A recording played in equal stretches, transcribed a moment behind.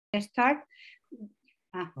start.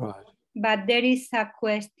 Right. But there is a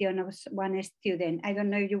question of one student. I don't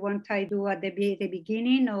know if you want I do at the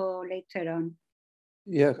beginning or later on.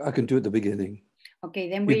 Yeah, I can do it at the beginning. Okay,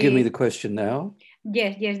 then you give me the question now.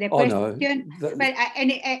 Yes, the question. No. But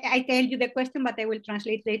I tell you the question, but I will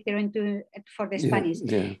translate later into for the Spanish.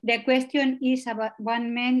 Yeah. The question is about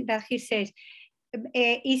one man that he says,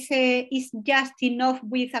 is just enough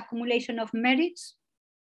with accumulation of merits?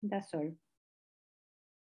 That's all.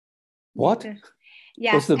 What?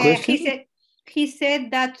 Yeah, what's the question? He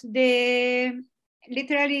said that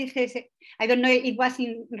literally, he said, I don't know, it was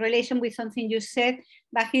in relation with something you said,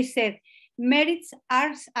 but he said, merits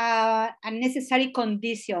are a necessary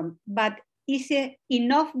condition, but is it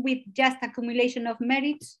enough with just accumulation of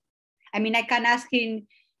merits? I mean, I can ask him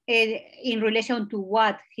in relation to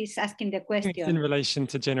what he's asking the question. It's in relation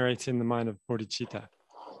to generating the mind of bodhicitta.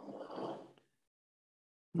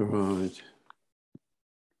 Right.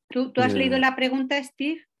 ¿Tú has leído la pregunta,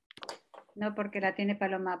 Steve? No, porque la tiene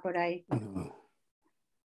Paloma por ahí.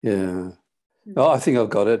 Yeah. Oh, I think I've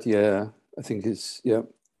got it. Yeah. I think it's, yeah.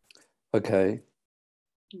 Okay.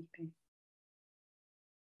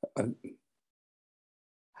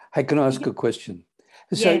 Hey, can I ask a question?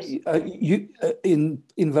 Yes. So you in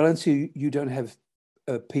Valencia, you don't have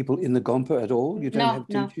people in the Gompa at all? You don't have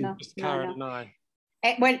teachers? No. Just Karen and I.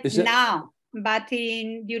 Well, now, but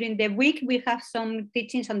during the week, we have some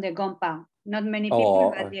teachings on the Gompa. Not many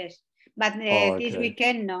people, but yes. But this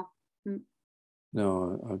weekend, no.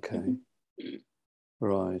 No, okay.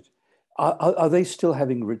 Right. Are they still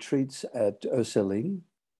having retreats at Ursaling?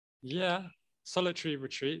 Yeah, solitary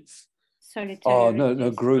retreats.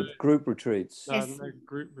 No, group retreats. No, no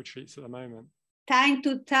group retreats at the moment. Time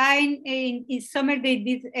to time, in summer they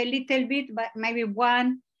did a little bit, but maybe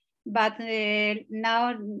one, but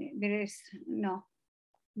now there is no.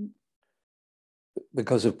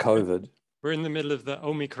 Because of COVID. We're in the middle of the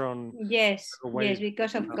Omicron. Yes,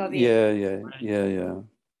 because of COVID. Yeah.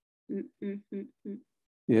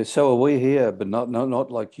 Yeah, so are we here, but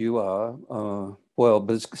not like you are. Well,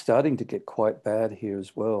 but it's starting to get quite bad here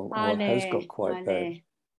as well. Or it has got quite bad.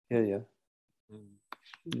 Yeah.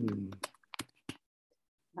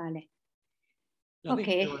 Vale.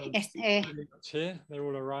 Okay. Here, they're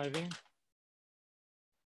all arriving.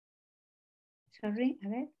 Sorry, a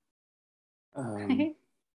ver.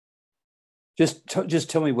 Just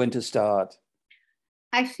tell me when to start.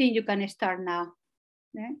 I think you can start now.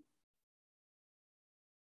 Yeah?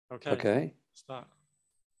 Okay. Start.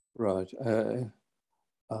 Right.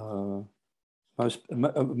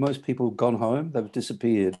 Most people have gone home. They've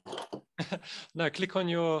disappeared. No, click on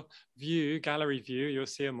your gallery view. You'll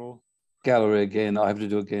see them all. Gallery again. I have to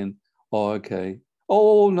do again. Oh, okay.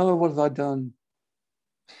 Oh no! What have I done?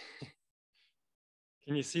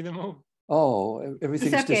 Can you see them all? Oh,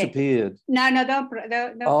 everything's disappeared. No, no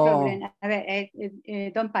problem. A ver,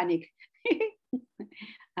 don't panic.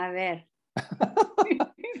 A ver.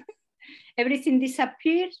 Everything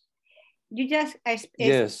disappears. You just,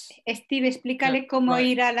 yes. Steve, explícale cómo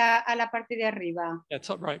ir a la parte de arriba. Yeah,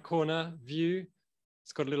 top right corner, view.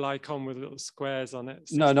 It's got a little icon with little squares on it.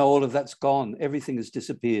 No, all of that's gone. Everything has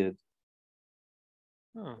disappeared.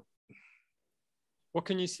 Oh. What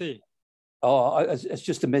can you see? Oh, it's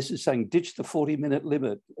just a message saying, ditch the 40-minute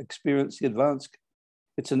limit, experience the advanced.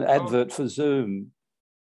 It's an advert for Zoom.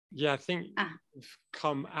 Yeah, I think we've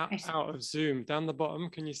come out of Zoom. Down the bottom,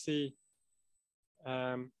 can you see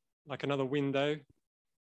like another window,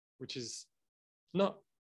 which is not,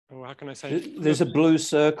 how can I say? There's a blue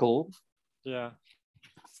circle. Yeah.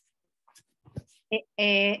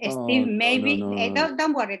 Steve, maybe, no.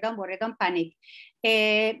 Don't worry, don't panic.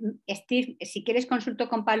 Steve, si quieres consulto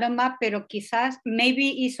con Paloma, pero quizás,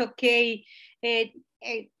 maybe it's okay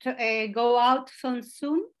go out from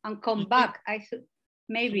Zoom and come back.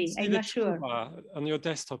 Maybe, I'm not sure. On your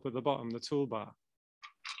desktop at the bottom, the toolbar.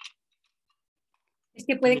 Es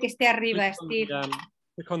que puede que esté arriba, Steve.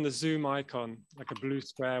 Click on the Zoom icon, like a blue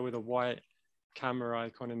square with a white camera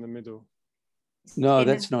icon in the middle. No,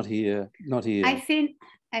 that's not here. Not here. I think,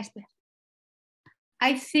 Steve,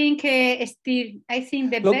 I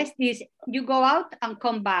think the best is you go out and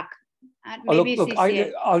come back. I'll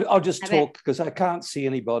just talk because I can't see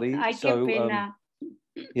anybody.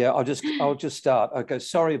 Yeah, I'll just start. Okay,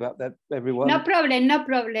 sorry about that, everyone. No problem.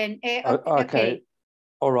 Okay.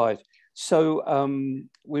 All right. So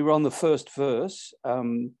we were on the first verse.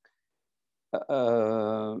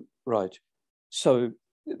 Right. So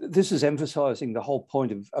this is emphasizing the whole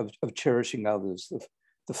point of cherishing others.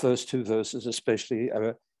 The first two verses, especially,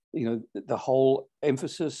 the whole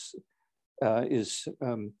emphasis is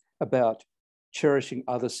about cherishing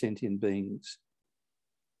other sentient beings.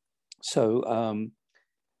 So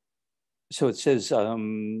it says,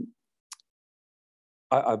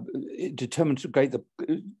 I determined to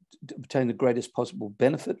obtain the greatest possible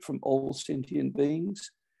benefit from all sentient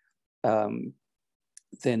beings. So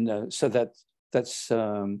that's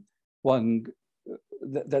one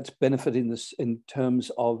that's benefit in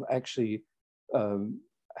terms of actually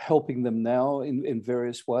helping them now in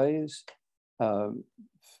various ways,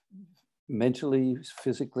 mentally,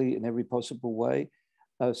 physically, in every possible way.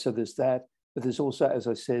 So there's that, but there's also, as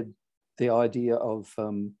I said, the idea of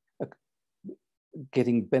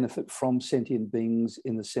getting benefit from sentient beings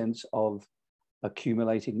in the sense of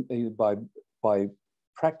accumulating by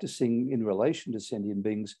practicing in relation to sentient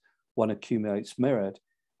beings. One accumulates merit,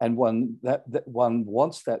 and one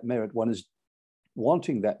wants that merit. One is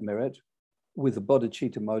wanting that merit with the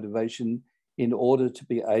bodhicitta motivation in order to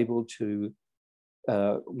be able to.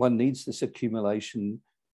 One needs this accumulation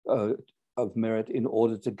of merit in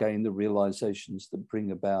order to gain the realizations that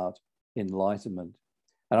bring about enlightenment.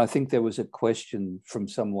 And I think there was a question from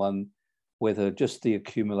someone whether just the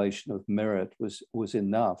accumulation of merit was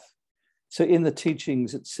enough. So in the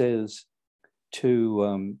teachings, it says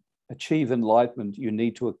to achieve enlightenment, you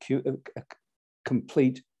need to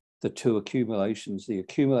complete the two accumulations, the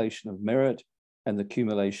accumulation of merit and the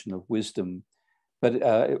accumulation of wisdom.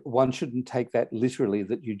 But one shouldn't take that literally,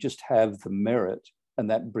 that you just have the merit and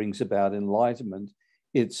that brings about enlightenment.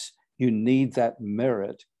 It's you need that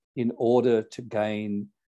merit in order to gain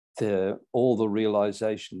all the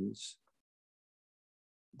realizations.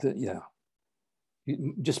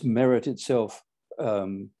 Just merit itself,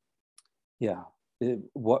 it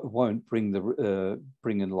won't bring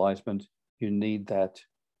enlightenment. You need that.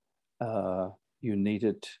 You need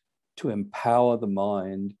it to empower the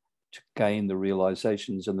mind to gain the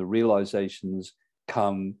realizations, and the realizations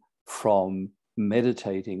come from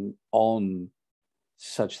meditating on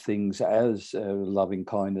such things as loving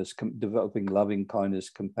kindness, developing loving kindness,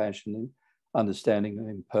 compassion, understanding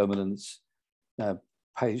impermanence,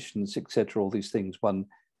 patience, etc. All these things.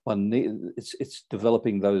 It's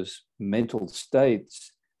developing those mental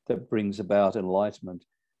states that brings about enlightenment,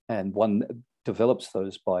 and one develops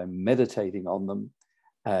those by meditating on them.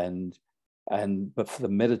 But for the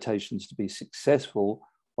meditations to be successful,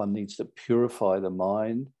 one needs to purify the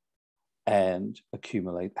mind and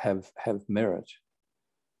accumulate, have merit.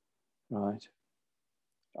 Right.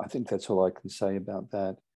 I think that's all I can say about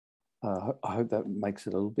that. I hope that makes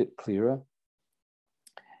it a little bit clearer.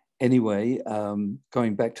 Anyway,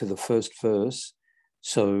 going back to the first verse,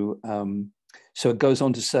 so it goes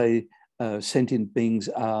on to say, sentient beings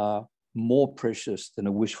are more precious than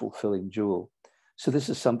a wish-fulfilling jewel. So this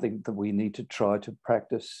is something that we need to try to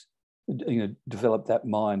practice, develop that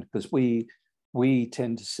mind, because we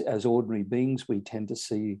tend to see, as ordinary beings, we tend to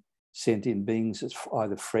see sentient beings as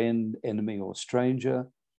either friend, enemy, or stranger,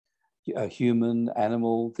 a human,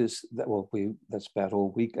 animal. That's about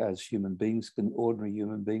all we as human beings ordinary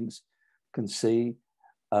human beings can see.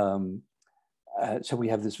 So we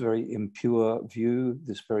have this very impure view,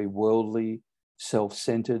 this very worldly,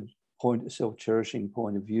 self-centered self-cherishing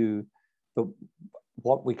point of view. But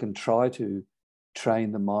what we can try to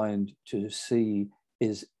train the mind to see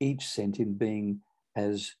is each sentient being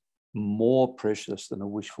as more precious than a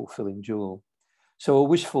wish-fulfilling jewel. So a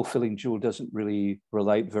wish-fulfilling jewel doesn't really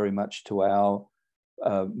relate very much to our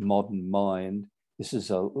modern mind. This is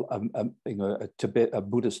a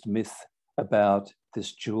Buddhist myth about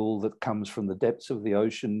this jewel that comes from the depths of the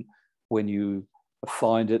ocean. When you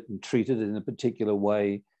find it and treat it in a particular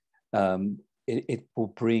way, it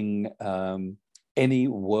will bring any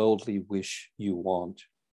worldly wish you want,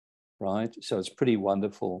 right? So it's pretty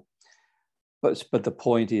wonderful. But the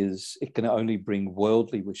point is, it can only bring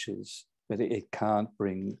worldly wishes, but it can't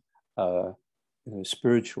bring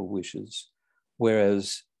spiritual wishes.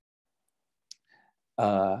 Whereas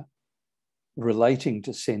relating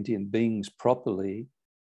to sentient beings properly,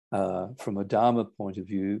 from a Dharma point of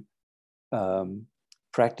view,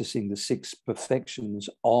 practicing the 6 perfections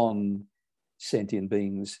on sentient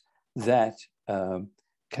beings, that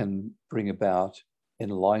can bring about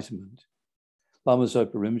enlightenment. Lama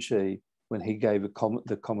Zopa Rinpoche, when he gave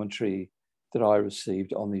the commentary that I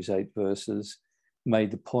received on these 8 verses,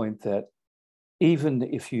 made the point that even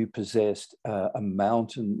if you possessed a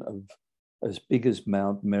mountain as big as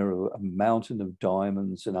Mount Meru, a mountain of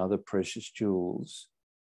diamonds and other precious jewels,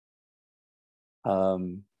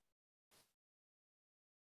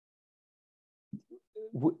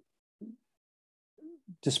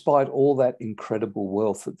 despite all that incredible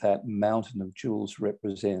wealth that mountain of jewels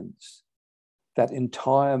represents, that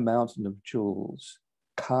entire mountain of jewels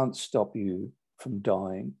can't stop you from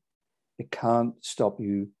dying. It can't stop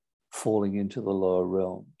you falling into the lower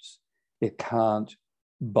realms. It can't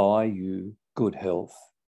buy you good health,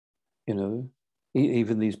 you know,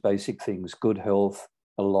 even these basic things, good health,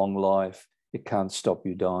 a long life, it can't stop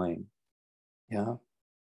you dying, yeah,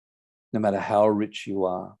 no matter how rich you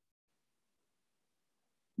are.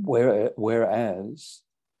 Whereas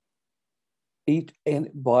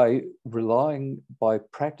by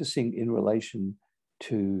practicing in relation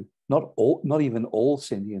to not even all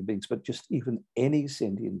sentient beings, but just even any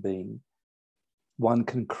sentient being, one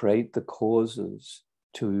can create the causes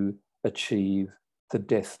to achieve the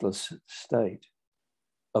deathless state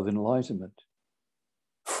of enlightenment,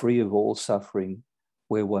 free of all suffering,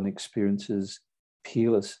 where one experiences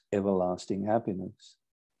peerless, everlasting happiness.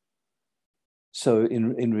 So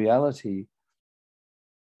in reality,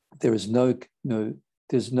 there's no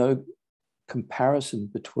comparison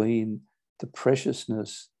between the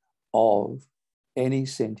preciousness of any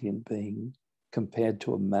sentient being compared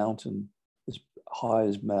to a mountain as high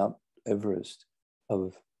as Mount Everest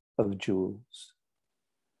of jewels.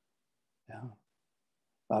 Yeah,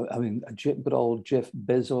 I mean, good old Jeff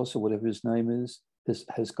Bezos or whatever his name is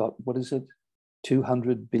has got, what is it,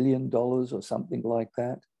 $200 billion or something like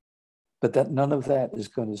that. But that none of that is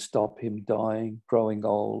going to stop him dying, growing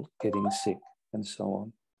old, getting sick, and so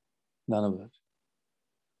on. None of it.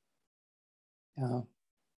 Yeah.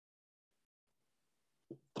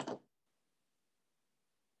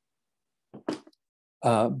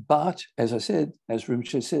 But as I said, as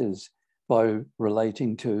Rinpoche says, by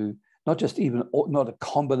relating to not a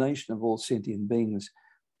combination of all sentient beings,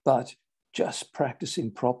 but just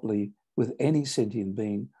practicing properly with any sentient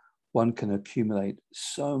being, one can accumulate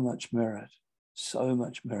so much merit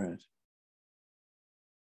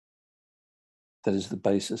that is the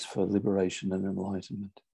basis for liberation and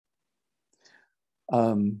enlightenment.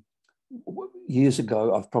 Years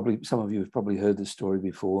ago, some of you have probably heard this story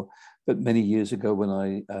before, but many years ago when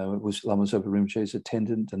I was Lama Zopa Rinpoche's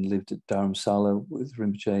attendant and lived at Dharamsala with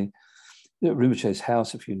Rinpoche, Rinpoche's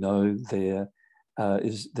house, if you know,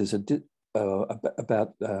 there's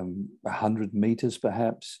about 100 meters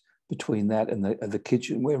perhaps between that and the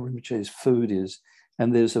kitchen where Rinpoche's food is,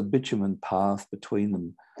 and there's a bitumen path between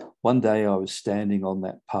them. One day I was standing on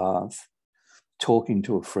that path talking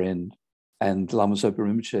to a friend, and Lama Zopa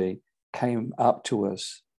Rinpoche came up to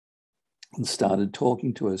us and started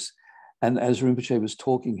talking to us. And as Rinpoche was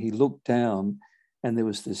talking, he looked down and there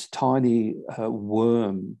was this tiny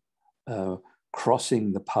worm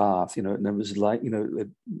crossing the path, you know, and it was like, you know, it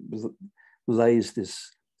lays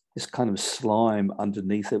this kind of slime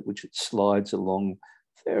underneath it, which it slides along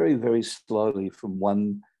very, very slowly from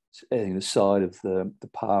one side of the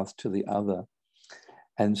path to the other.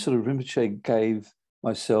 And sort of Rinpoche gave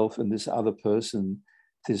myself and this other person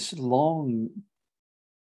this long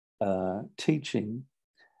teaching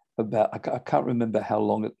about, I can't remember how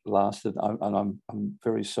long it lasted, and I'm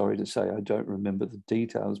very sorry to say I don't remember the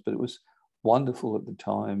details, but it was wonderful at the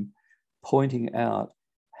time, pointing out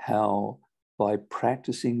how by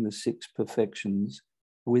practicing the 6 perfections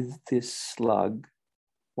with this slug,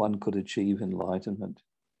 one could achieve enlightenment.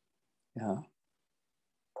 Yeah.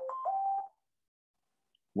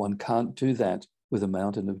 One can't do that with a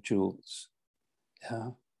mountain of jewels. Yeah.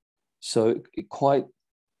 So quite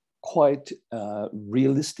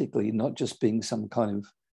realistically, not just being some kind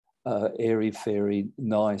of airy-fairy,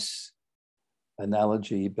 nice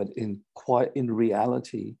analogy, but in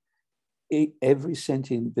reality, every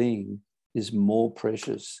sentient being is more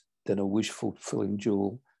precious than a wish-fulfilling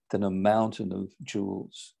jewel, than a mountain of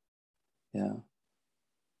jewels. Yeah.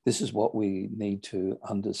 This is what we need to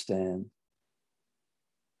understand.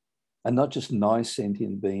 And not just nice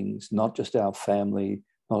sentient beings, not just our family,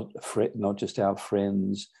 not just our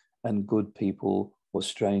friends and good people or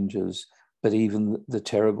strangers, but even the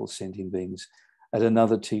terrible sentient beings. At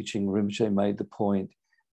another teaching, Rinpoche made the point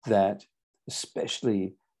that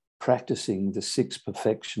especially practicing the 6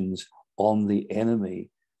 perfections on the enemy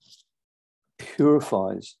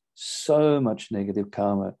purifies so much negative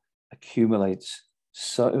karma, accumulates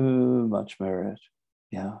so much merit.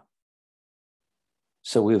 Yeah.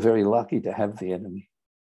 So we're very lucky to have the enemy.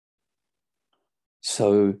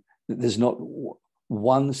 So there's not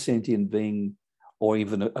one sentient being or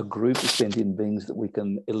even a group of sentient beings that we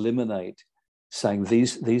can eliminate, saying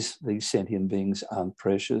these sentient beings aren't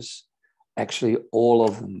precious. Actually, all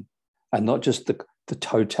of them, and not just the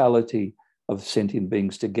totality of sentient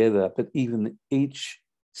beings together, but even each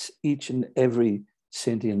and every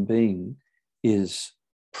sentient being is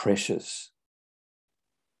precious.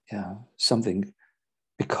 Yeah, something,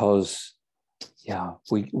 because yeah,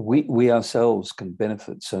 we ourselves can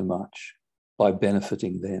benefit so much by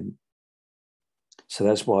benefiting them. So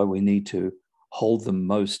that's why we need to hold them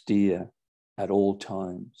most dear at all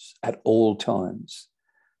times,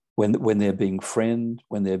 when they're being friend,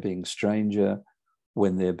 when they're being stranger,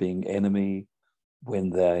 when they're being enemy,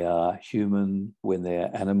 when they are human, when they're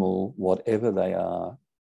animal, whatever they are,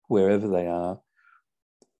 wherever they are.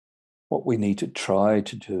 What we need to try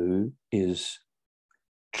to do is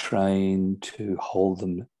train to hold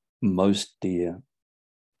them most dear.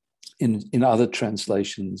 In other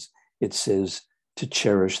translations, it says to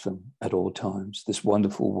cherish them at all times. This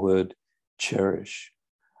wonderful word, cherish,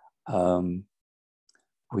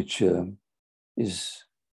 which is,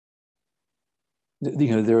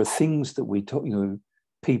 there are things that we talk,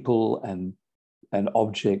 people and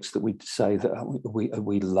objects that we say that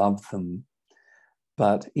we love them.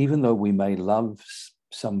 But even though we may love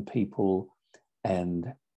some people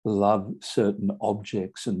and love certain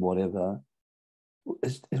objects and whatever,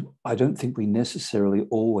 I don't think we necessarily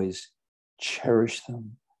always cherish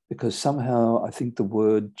them, because somehow I think the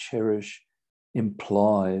word cherish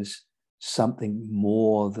implies something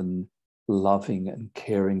more than loving and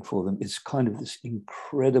caring for them. It's kind of this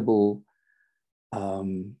incredible,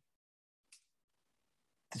 this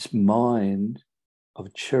mind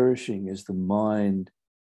of cherishing is the mind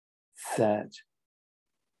that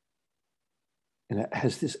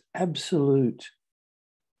has this absolute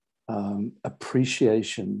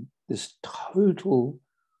appreciation, this total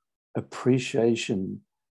appreciation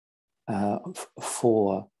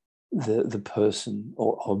for the person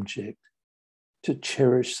or object. To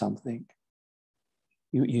cherish something,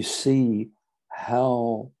 you see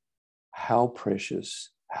how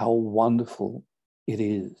precious, how wonderful it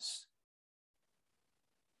is.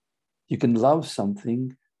 You can love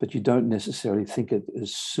something, but you don't necessarily think it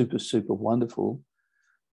is super, super wonderful.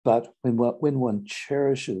 But when one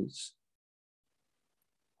cherishes,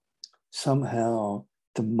 somehow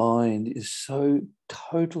the mind is so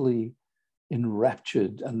totally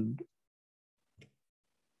enraptured and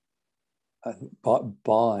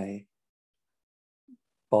by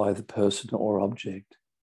the person or object,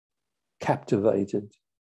 captivated,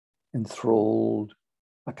 enthralled,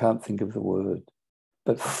 I can't think of the word,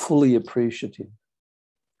 but fully appreciative.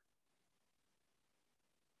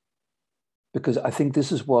 Because I think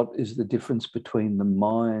this is what is the difference between the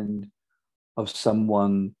mind of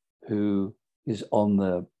someone who is on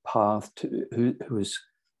the path to, who is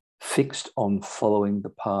fixed on following the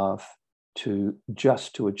path to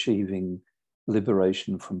achieving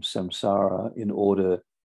liberation from samsara in order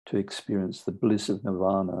to experience the bliss of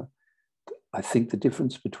nirvana. I think the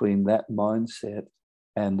difference between that mindset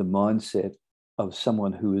and the mindset of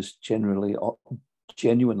someone who is genuinely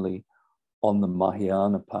on the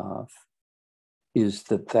Mahayana path is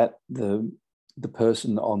that the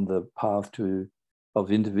person on the path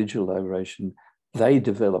of individual liberation, they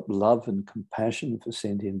develop love and compassion for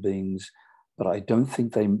sentient beings, but I don't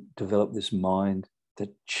think they develop this mind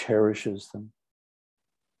that cherishes them.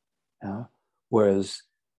 Whereas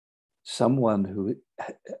someone who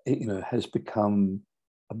has become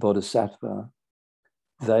a bodhisattva,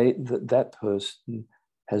 that person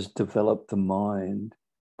has developed the mind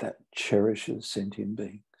that cherishes sentient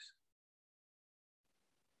beings.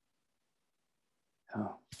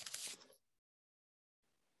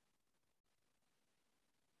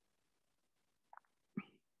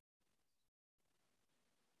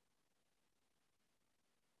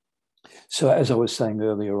 So as I was saying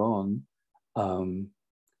earlier on,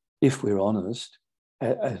 if we're honest,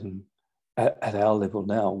 at our level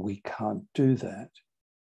now, we can't do that.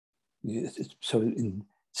 So in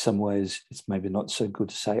some ways, it's maybe not so good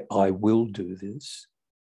to say, I will do this,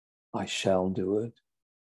 I shall do it.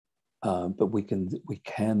 But we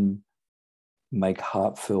can make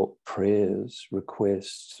heartfelt prayers,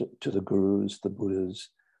 requests to the gurus, the Buddhas.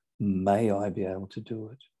 May I be able to do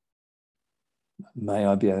it? May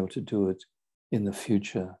I be able to do it in the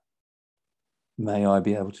future? May I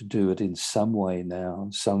be able to do it in some way now,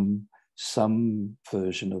 some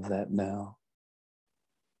version of that now.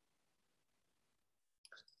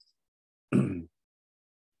 And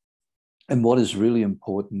what is really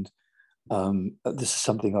important, this is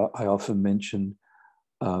something I often mention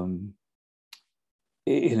in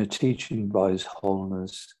a teaching by His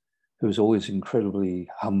Holiness, who was always incredibly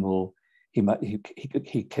humble.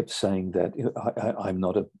 He kept saying that I'm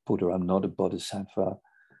not a Buddha, I'm not a bodhisattva.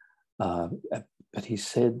 But he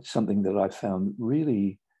said something that I found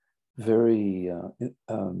really very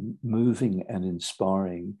moving and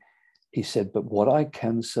inspiring. He said, but what I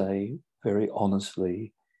can say very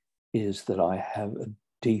honestly is that I have a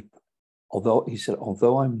deep, although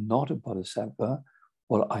I'm not a bodhisattva,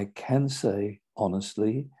 what I can say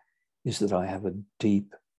honestly is that I have a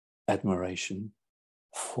deep admiration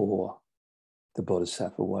for the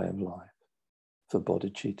Bodhisattva way of life, for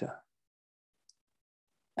bodhicitta.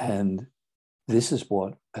 And this is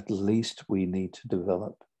what at least we need to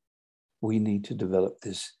develop. We need to develop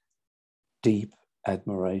this deep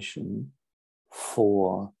admiration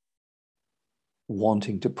for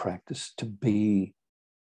wanting to practice, to be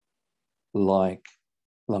like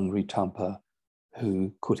Langri Tampa,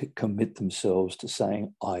 who could commit themselves to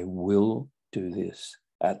saying, I will do this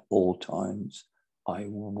at all times. I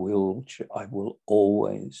will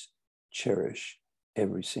always cherish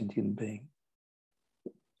every sentient being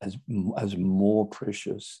as more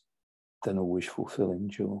precious than a wish-fulfilling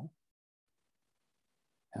jewel.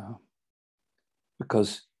 Yeah.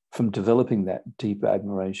 Because from developing that deep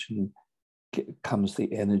admiration comes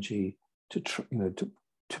the energy to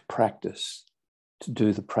practice, to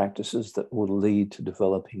do the practices that will lead to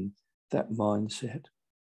developing that mindset.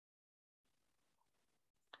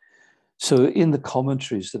 So in the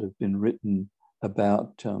commentaries that have been written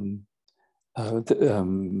about,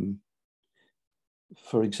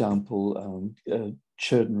 for example,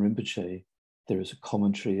 Chöden Rinpoche, there is a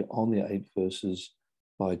commentary on the 8 verses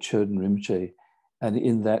by Chöden Rinpoche, and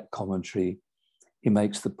in that commentary, he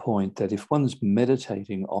makes the point that if one's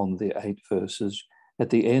meditating on the 8 verses,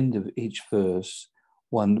 at the end of each verse,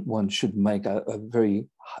 one should make a very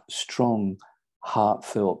strong,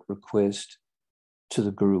 heartfelt request to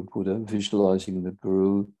the Guru Buddha, visualizing the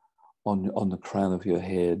Guru on the crown of your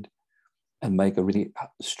head, and make a really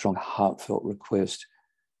strong, heartfelt request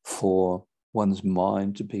for one's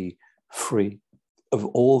mind to be free of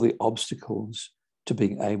all the obstacles to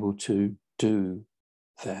being able to do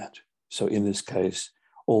that. So in this case,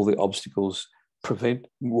 all the obstacles prevent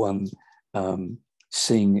one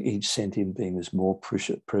seeing each sentient being as more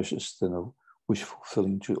precious than a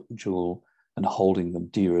wish-fulfilling jewel and holding them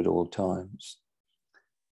dear at all times.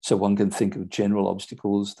 So one can think of general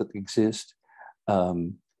obstacles that exist,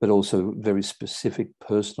 but also very specific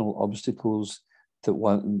personal obstacles that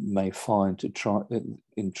one may find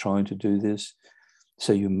in trying to do this.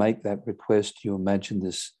 So you make that request, you imagine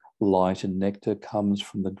this light and nectar comes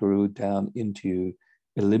from the Guru down into you,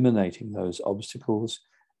 eliminating those obstacles,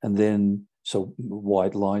 and then so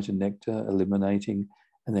white light and nectar eliminating,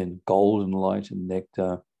 and then golden light and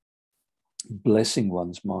nectar blessing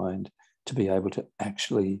one's mind to be able to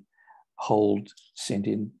actually hold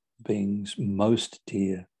sentient beings most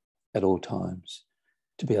dear at all times,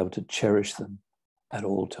 to be able to cherish them at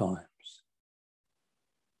all times,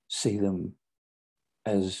 see them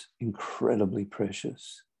as incredibly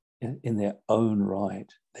precious in their own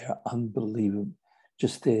right. They're unbelievable.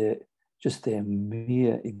 Just their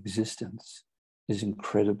mere existence is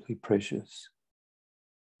incredibly precious.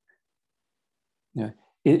 You know,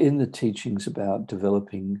 in the teachings about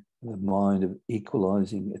developing the mind of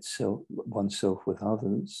equalizing oneself with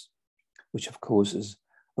others, which of course is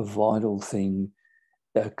a vital thing,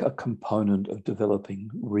 a component of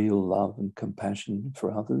developing real love and compassion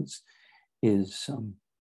for others, is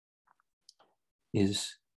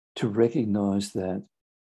to recognize that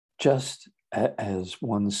just as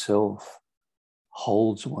oneself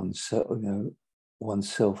holds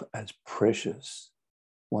oneself as precious,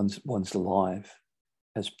 one's life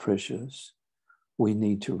as precious, we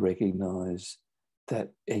need to recognize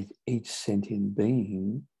that each sentient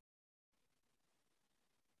being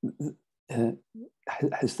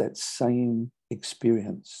has that same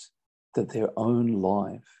experience, that their own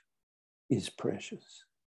life is precious.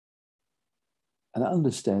 And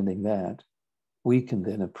understanding that, we can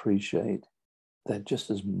then appreciate that just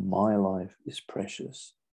as my life is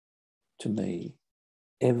precious to me,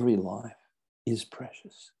 every life is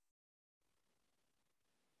precious.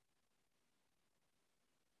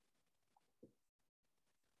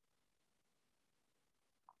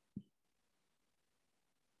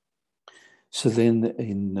 So then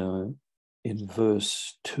in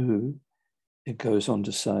verse 2, it goes on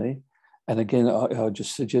to say, and again, I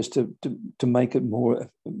just suggest to make it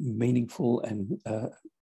more meaningful and,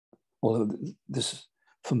 well, this,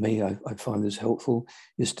 for me, I find this helpful,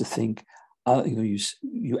 is to think,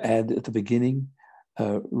 you add at the beginning,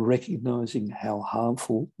 recognizing how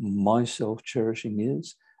harmful my self-cherishing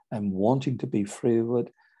is and wanting to be free of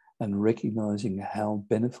it, and recognizing how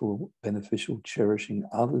beneficial cherishing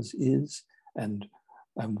others is, and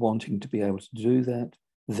wanting to be able to do that.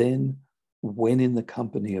 Then, when in the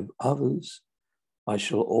company of others, I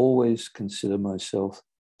shall always consider myself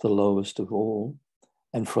the lowest of all,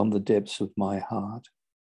 and from the depths of my heart,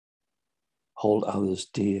 hold others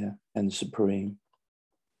dear and supreme.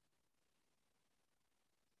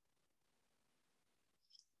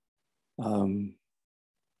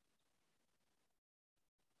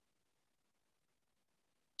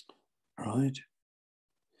 right?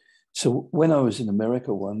 So when I was in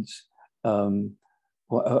America once, one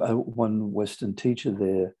Western teacher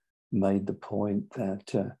there made the point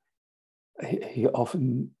that he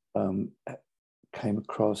often came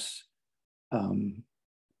across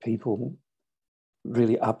people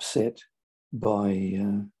really upset by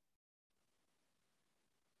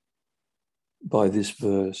this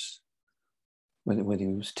verse when he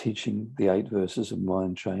was teaching the 8 verses of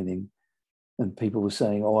mind training, and people were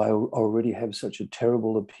saying, "Oh, I already have such a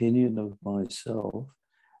terrible opinion of myself,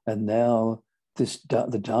 and now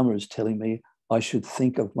the Dharma is telling me I should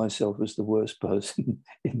think of myself as the worst person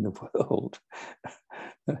in the world,"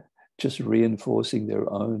 just reinforcing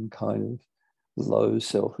their own kind of low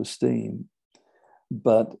self-esteem.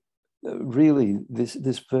 But really,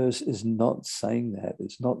 this verse is not saying that.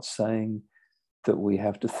 It's not saying that we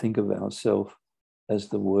have to think of ourselves as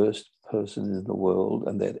the worst person in the world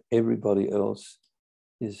and that everybody else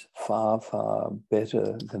is far, far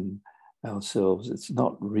better than ourselves. It's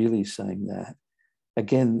not really saying that.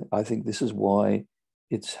 Again, I think this is why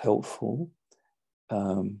it's helpful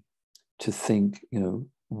to think,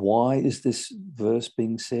 why is this verse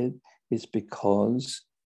being said? It's because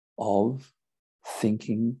of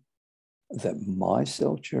thinking that my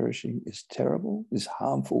self-cherishing is terrible, is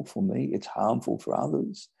harmful for me, it's harmful for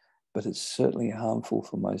others, but it's certainly harmful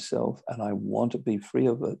for myself, and I want to be free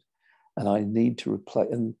of it, and I need to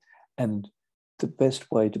replace, and the best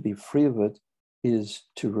way to be free of it is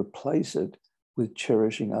to replace it with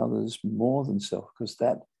cherishing others more than self, because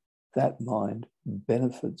that mind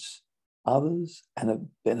benefits others and it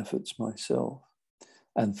benefits myself.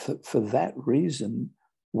 And for that reason,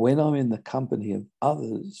 when I'm in the company of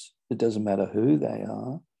others, it doesn't matter who they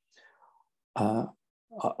are,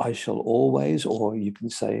 I shall always, or you can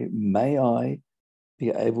say, may I be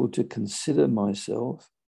able to consider myself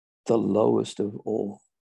the lowest of all.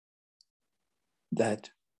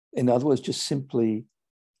 That, in other words, just simply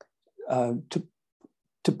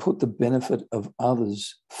to put the benefit of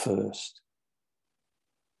others first,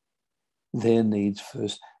 their needs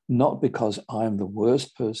first, not because I'm the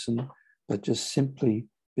worst person, but just simply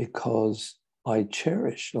because I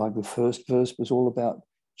cherish, like the first verse was all about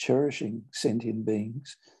cherishing sentient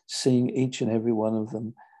beings, seeing each and every one of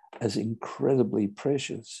them as incredibly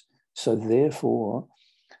precious. So therefore,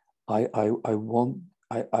 I want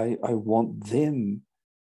them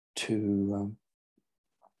to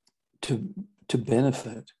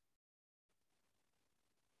benefit,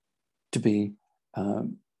 to be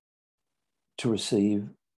to receive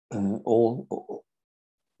all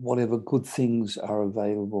whatever good things are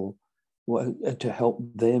available, to help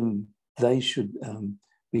them. They should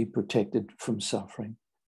be protected from suffering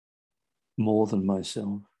more than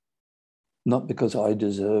myself. Not because I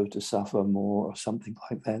deserve to suffer more or something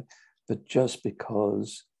like that, but just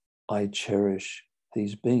because I cherish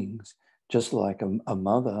these beings. Just like a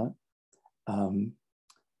mother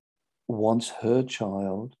wants her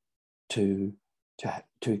child to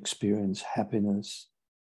experience happiness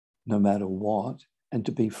no matter what, and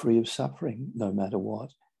to be free of suffering no matter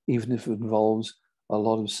what, even if it involves a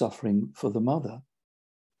lot of suffering for the mother.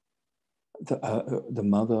 The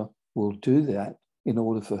mother will do that in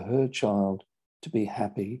order for her child to be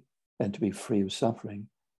happy and to be free of suffering.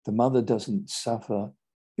 The mother doesn't suffer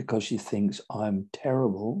because she thinks I'm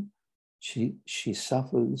terrible. She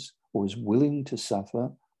suffers, or is willing to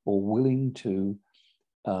suffer, or willing to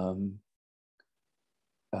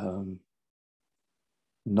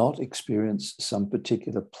not experience some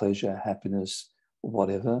particular pleasure, happiness,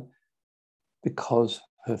 whatever, because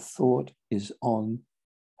her thought is on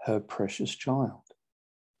her precious child.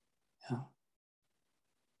 Yeah.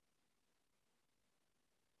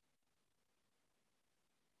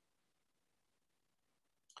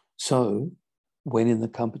 So, when in the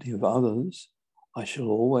company of others, I shall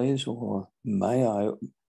always, or may I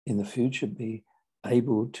in the future, be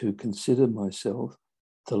able to consider myself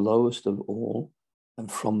the lowest of all,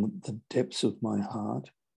 and from the depths of my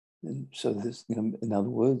heart. And so this, in other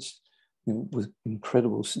words, with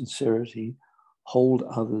incredible sincerity, hold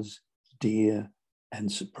others dear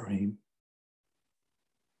and supreme.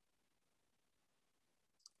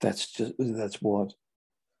 That's what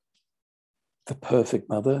the perfect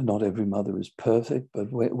mother, not every mother is perfect,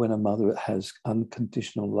 but when a mother has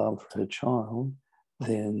unconditional love for her child,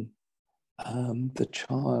 then the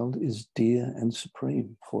child is dear and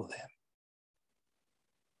supreme for them.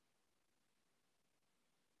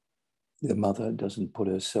 The mother doesn't put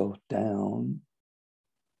herself down.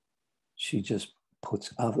 She just puts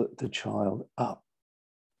the child up.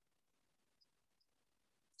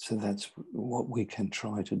 So that's what we can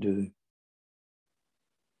try to do.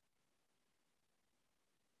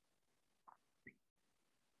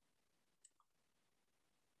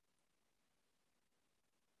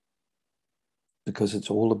 because it's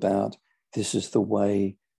all about, this is the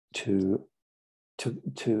way to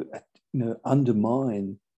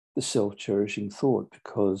undermine the self-cherishing thought,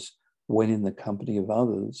 because when in the company of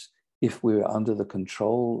others, if we're under the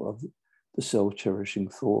control of the self-cherishing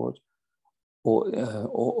thought, or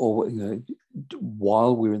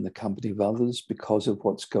while we're in the company of others, because of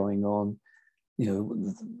what's going on,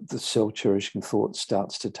 the self-cherishing thought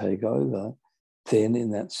starts to take over, then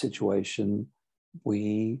in that situation,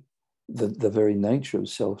 the very nature of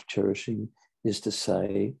self-cherishing is to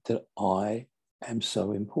say that I am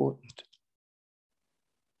so important.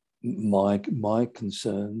 My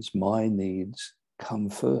concerns, my needs come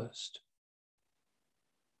first.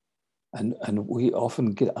 And we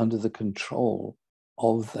often get under the control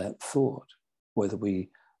of that thought, whether we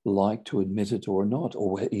like to admit it or not,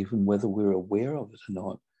 or even whether we're aware of it or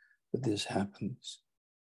not, that this happens.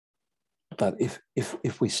 But if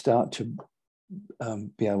we start to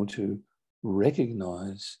be able to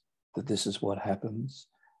recognize that this is what happens,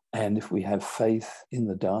 and if we have faith in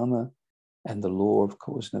the Dharma and the law of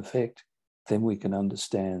cause and effect, then we can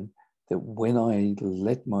understand that when I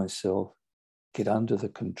let myself get under the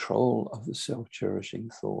control of the self-cherishing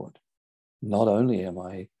thought, not only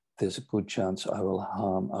there's a good chance I will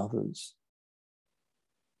harm others,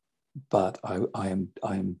 but I am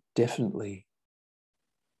definitely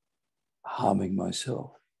harming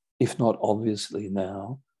myself. If not obviously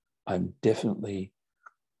now, I'm definitely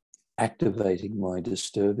activating my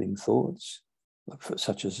disturbing thoughts,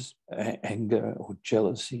 such as anger or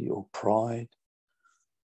jealousy or pride,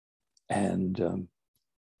 and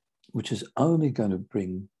which is only going to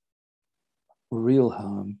bring real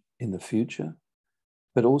harm in the future,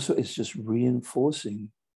 but also it's just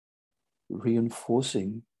reinforcing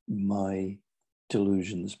my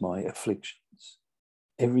delusions, my afflictions.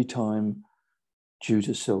 Every time, due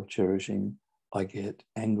to self-cherishing, I get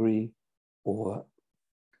angry or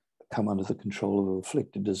come under the control of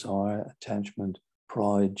afflicted desire, attachment,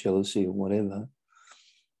 pride, jealousy, or whatever,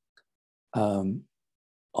 I'm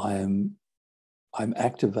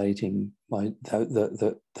activating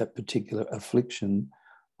that particular affliction,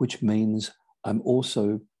 which means I'm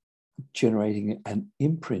also generating an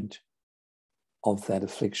imprint of that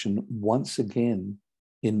affliction once again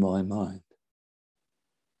in my mind.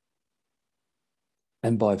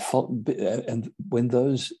 And when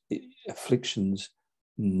those afflictions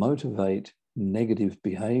motivate negative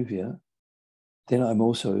behavior, then I'm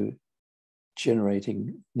also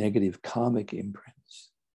generating negative karmic imprints.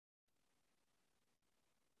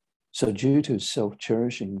 So due to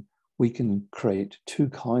self-cherishing, we can create two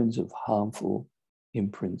kinds of harmful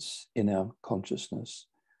imprints in our consciousness.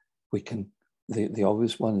 The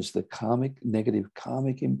obvious one is the negative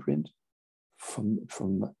karmic imprint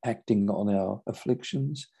from acting on our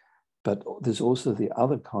afflictions, but there's also the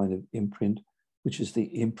other kind of imprint, which is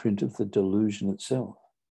the imprint of the delusion itself,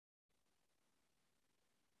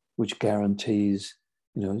 which guarantees,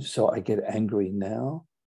 so I get angry now,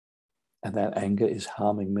 and that anger is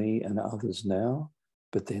harming me and others now,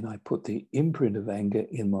 but then I put the imprint of anger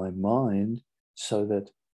in my mind so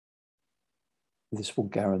that this will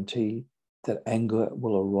guarantee that anger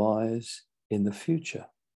will arise in the future.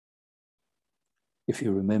 If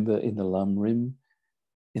you remember in the Lam Rim,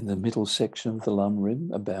 in the middle section of the Lam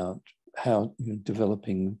Rim, about how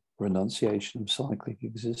developing renunciation of cyclic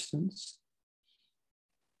existence,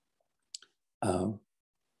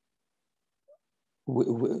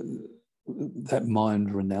 that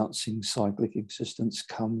mind renouncing cyclic existence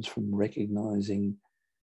comes from recognizing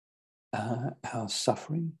our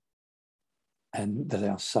suffering, and that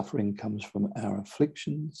our suffering comes from our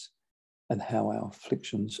afflictions and how our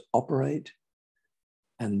afflictions operate.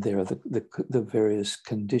 And there are the various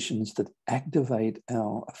conditions that activate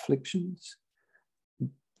our afflictions.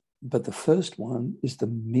 But the first one is the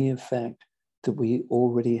mere fact that we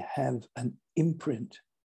already have an imprint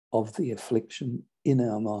of the affliction in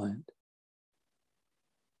our mind.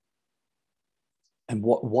 And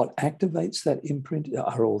what activates that imprint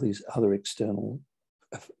are all these other external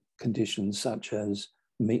conditions, such as,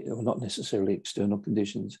 or not necessarily external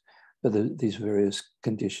conditions, but these various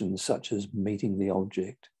conditions, such as meeting the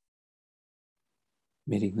object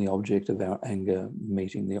of our anger,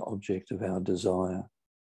 meeting the object of our desire.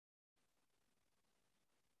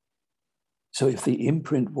 So if the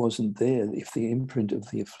imprint wasn't there, if the imprint of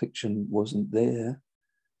the affliction wasn't there,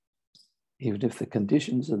 even if the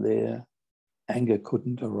conditions are there, anger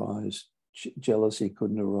couldn't arise, jealousy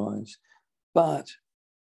couldn't arise. But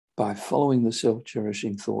by following the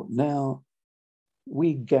self-cherishing thought now,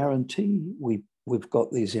 we guarantee we've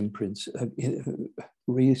got these imprints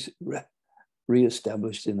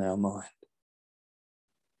re-established in our mind.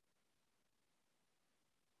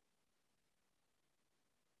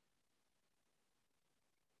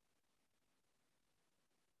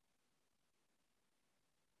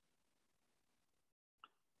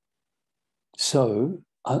 So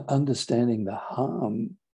understanding the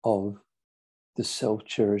harm of the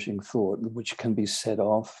self-cherishing thought, which can be set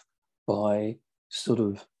off by sort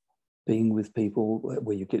of being with people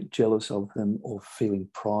where you get jealous of them, or feeling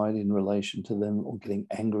pride in relation to them, or getting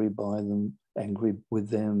angry by them, angry with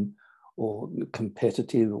them, or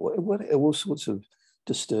competitive, or all sorts of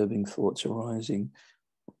disturbing thoughts arising.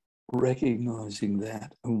 Recognizing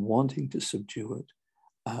that and wanting to subdue it,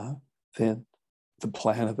 then the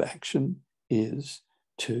plan of action is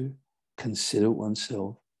to consider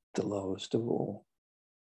oneself the lowest of all,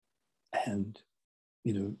 and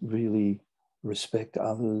really respect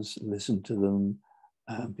others, listen to them,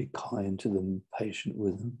 be kind to them, patient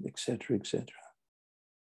with them, etc., etc.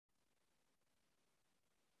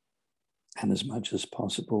 And as much as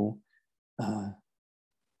possible,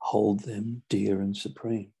 hold them dear and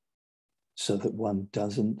supreme, so that one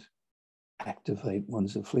doesn't activate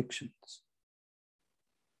one's afflictions.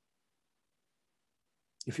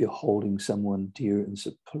 If you're holding someone dear and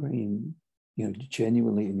supreme,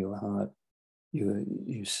 genuinely in your heart,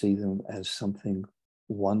 you see them as something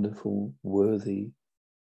wonderful, worthy,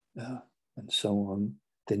 and so on,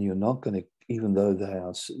 then you're not going to, even though they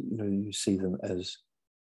are, you see them as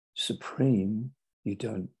supreme,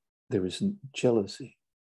 there isn't jealousy,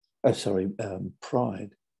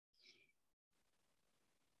 pride.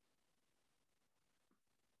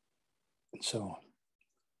 And so on.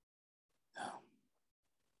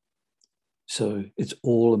 So it's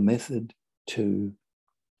all a method to,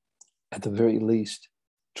 at the very least,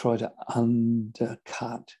 try to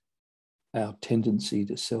undercut our tendency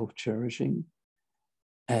to self-cherishing,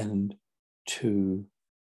 and to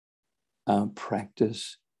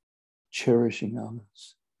practice cherishing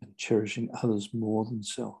others, and cherishing others more than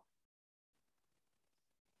self.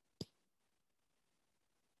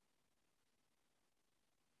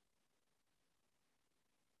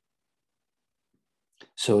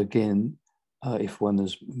 So again, if one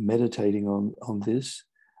is meditating on this,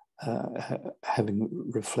 having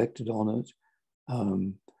reflected on it,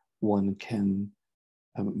 one can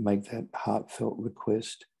make that heartfelt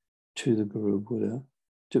request to the Guru Buddha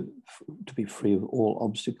to be free of all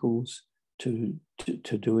obstacles to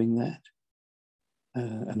doing that,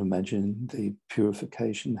 and imagine the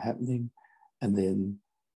purification happening, and then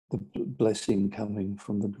the blessing coming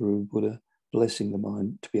from the Guru Buddha, blessing the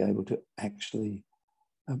mind to be able to actually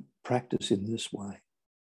practice in this way.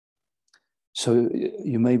 So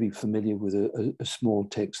you may be familiar with a small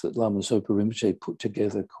text that Lama Zopa Rinpoche put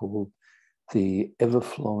together called The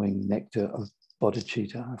Ever-Flowing Nectar of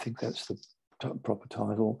Bodhicitta. I think that's the proper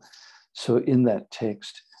title. So in that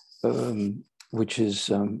text, which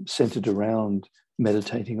is centered around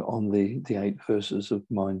meditating on the 8 verses of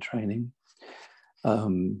mind training,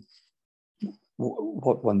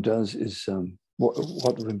 what one does is, what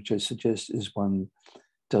Rinpoche suggests is one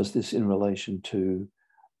does this in relation to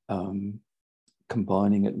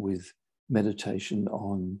combining it with meditation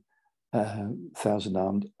on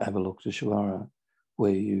thousand-armed Avalokiteshvara,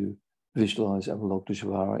 where you visualize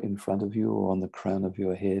Avalokiteshvara in front of you or on the crown of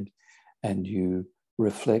your head, and you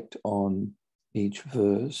reflect on each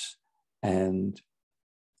verse, and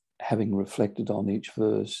having reflected on each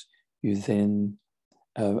verse, you then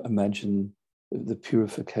imagine the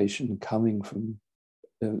purification coming from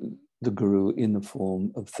the Guru in the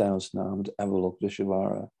form of thousand-armed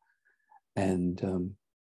Avalokiteshvara, and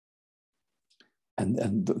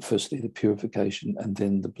firstly the purification, and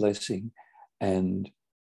then the blessing, and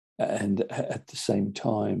at the same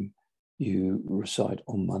time you recite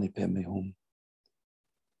Om Mani Padme Hum.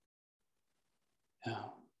 Yeah.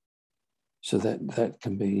 So that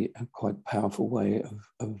can be a quite powerful way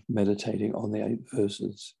of meditating on the 8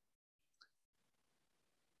 verses.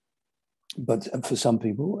 But for some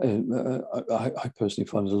people, I personally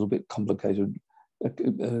find it a little bit complicated,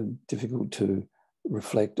 difficult to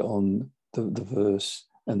reflect on the verse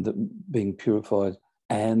and being purified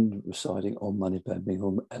and reciting Om Mani Padme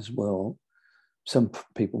Hum as well. Some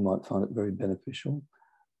people might find it very beneficial.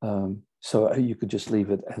 So you could just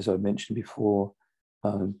leave it, as I mentioned before,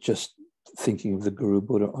 just thinking of the Guru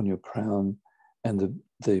Buddha on your crown and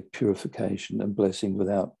the purification and blessing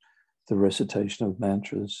without the recitation of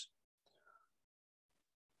mantras.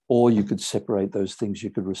 Or you could separate those things. You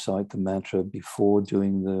could recite the mantra before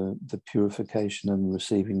doing the purification and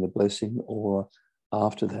receiving the blessing, or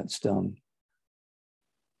after that's done.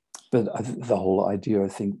 But the whole idea, I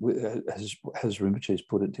think, as Rinpoche's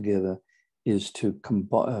put it together, is to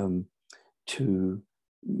combine, to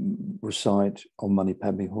recite Om Mani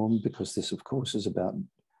Padme Hum, because this, of course, is about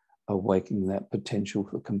awakening that potential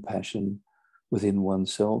for compassion within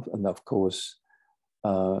oneself. And of course,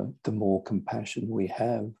 the more compassion we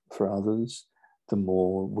have for others, the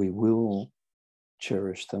more we will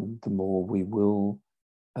cherish them, the more we will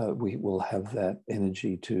have that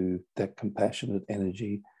energy, that compassionate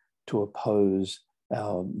energy to oppose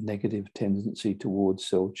our negative tendency towards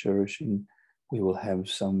self-cherishing. We will have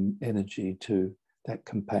some energy, to that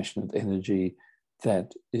compassionate energy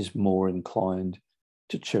that is more inclined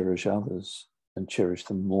to cherish others and cherish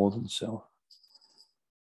them more than self.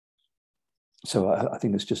 So I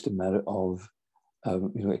think it's just a matter of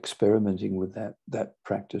experimenting with that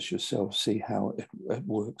practice yourself. See how it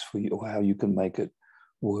works for you, or how you can make it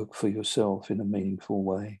work for yourself in a meaningful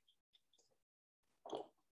way.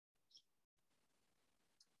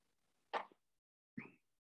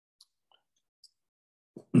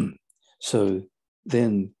 So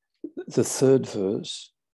then the third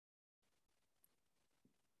verse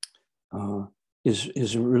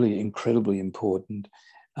is really incredibly important.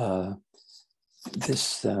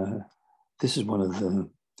 This is one of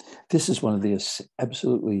the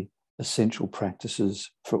absolutely essential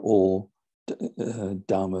practices for all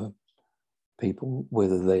Dharma people,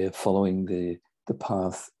 whether they are following the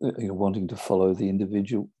path, wanting to follow the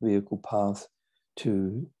individual vehicle path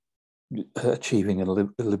to achieving a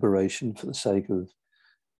liberation for the sake of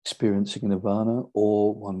experiencing nirvana,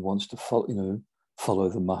 or one wants to follow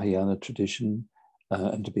the Mahayana tradition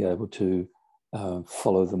and to be able to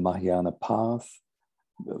follow the Mahayana path,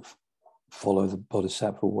 follow the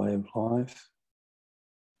Bodhisattva way of life.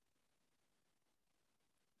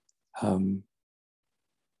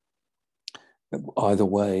 Either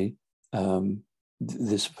way,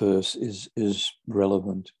 this verse is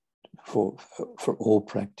relevant for all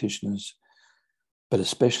practitioners, but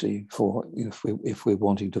especially for if we're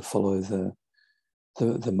wanting to follow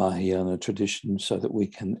the Mahayana tradition, so that we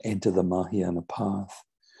can enter the Mahayana path.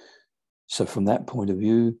 So from that point of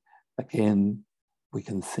view, again, we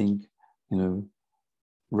can think,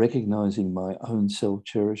 recognizing my own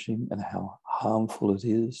self-cherishing and how harmful it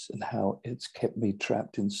is, and how it's kept me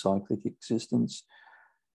trapped in cyclic existence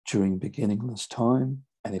during beginningless time.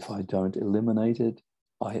 And if I don't eliminate it,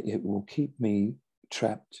 it will keep me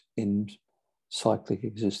trapped in cyclic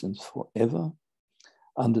existence forever.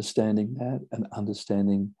 Understanding that, and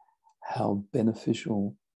understanding how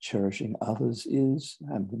beneficial cherishing others is,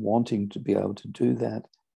 and wanting to be able to do that,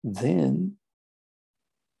 then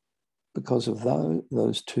because of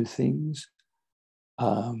those two things,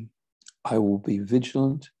 I will be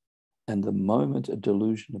vigilant, and the moment a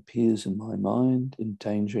delusion appears in my mind,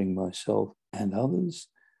 endangering myself and others,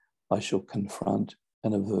 I shall confront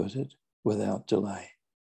and avert it without delay.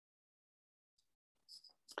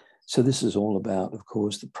 So this is all about, of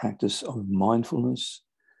course, the practice of mindfulness,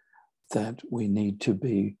 that we need to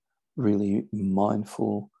be really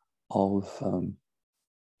mindful of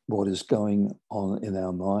what is going on in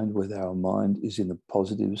our mind, whether our mind is in a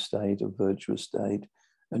positive state, a virtuous state,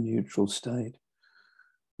 a neutral state,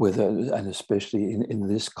 whether, and especially in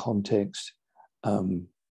this context,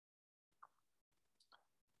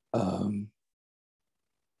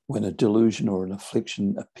 when a delusion or an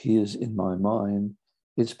affliction appears in my mind,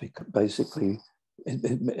 it's basically,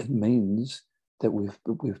 it means that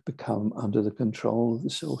we've become under the control of the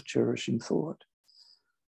self-cherishing thought.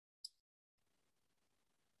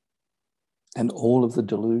 And all of the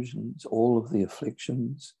delusions, all of the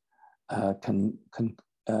afflictions can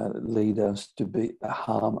lead us to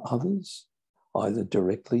harm others, either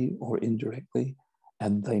directly or indirectly,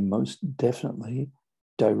 and they most definitely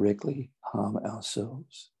directly harm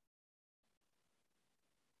ourselves.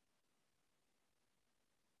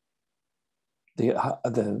 The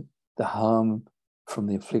harm from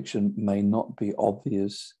the affliction may not be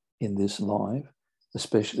obvious in this life,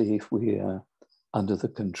 especially if we are under the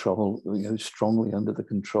control, strongly under the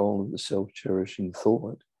control of the self-cherishing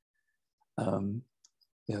thought.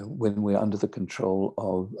 When we're under the control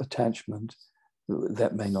of attachment,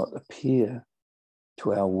 that may not appear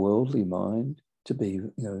to our worldly mind to be,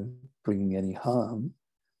 bringing any harm,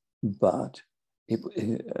 but it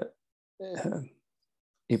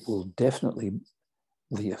will definitely,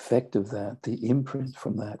 the effect of that, the imprint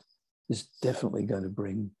from that, is definitely going to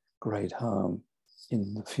bring great harm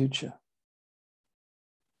in the future.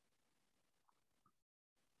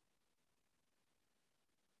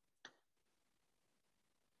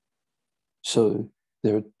 So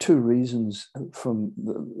there are two reasons from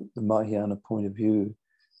the Mahayana point of view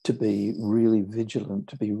to be really vigilant,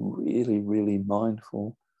 to be really, really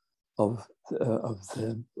mindful of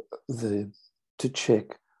to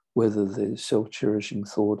check whether the self-cherishing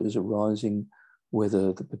thought is arising,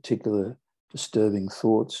 whether the particular disturbing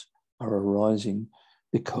thoughts are arising,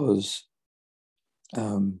 because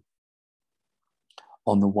on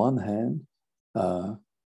the one hand,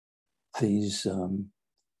 these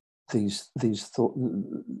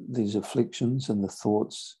afflictions and the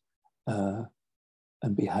thoughts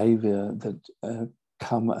and behavior that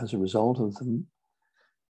come as a result of them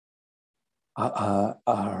are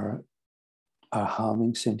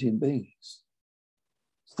harming sentient beings.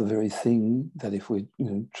 It's the very thing that if we're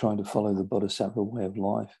trying to follow the Bodhisattva way of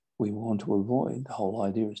life, we want to avoid. The whole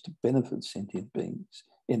idea is to benefit sentient beings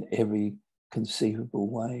in every conceivable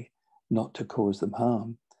way, not to cause them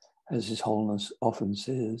harm. As His Holiness often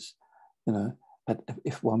says,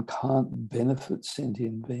 if one can't benefit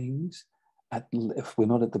sentient beings, if we're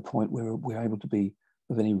not at the point where we're able to be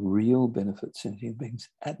of any real benefit sentient beings,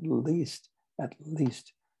 at least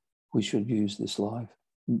we should use this life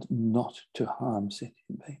not to harm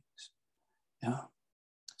sentient beings. Yeah.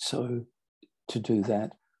 So to do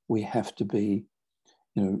that, we have to be,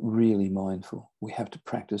 really mindful. We have to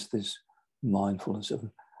practice this mindfulness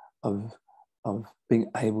of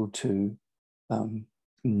being able to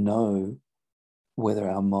know whether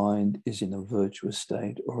our mind is in a virtuous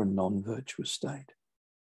state or a non-virtuous state.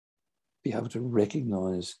 Be able to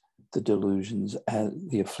recognize the delusions,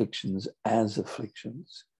 the afflictions as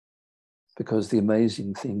afflictions. Because the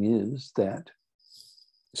amazing thing is that,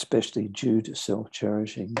 especially due to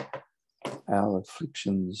self-cherishing, our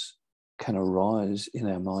afflictions can arise in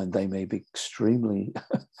our mind. They may be extremely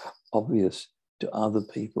obvious to other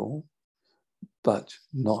people, but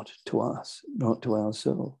not to us, not to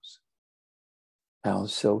ourselves. Our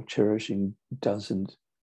self-cherishing doesn't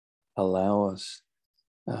allow us,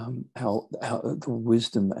 the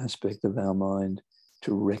wisdom aspect of our mind,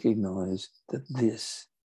 to recognize that this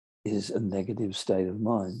is a negative state of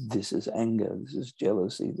mind. This is anger, this is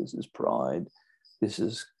jealousy, this is pride, this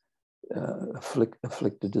is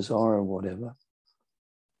afflicted desire or whatever.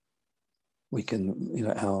 We can,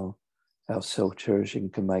 our self-cherishing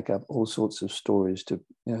can make up all sorts of stories to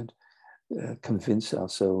convince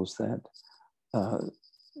ourselves that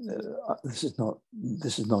this is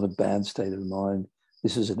not a bad state of mind.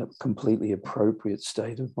 This is a completely appropriate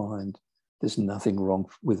state of mind. There's nothing wrong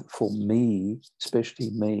for me, especially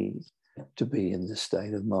me, to be in this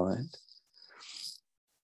state of mind.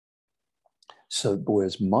 So,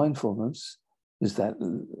 whereas mindfulness is that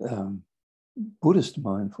Buddhist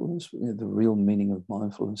mindfulness, the real meaning of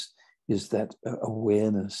mindfulness is that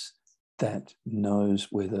awareness that knows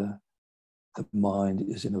whether the mind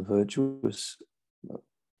is in a virtuous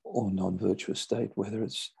or non-virtuous state, whether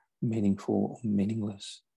it's meaningful or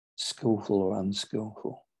meaningless, skillful or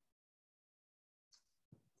unskillful.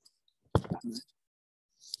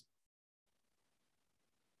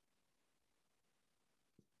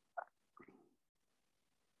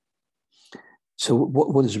 So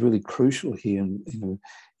what is really crucial here, and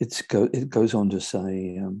it goes on to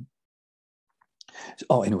say,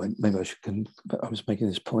 anyway, maybe I was making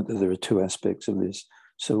this point that there are two aspects of this.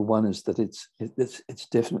 So one is that it's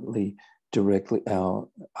definitely directly our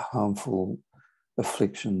harmful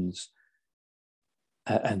afflictions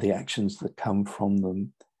and the actions that come from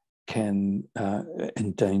them can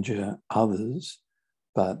endanger others,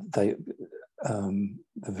 but they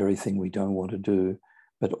the very thing we don't want to do,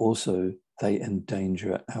 but also they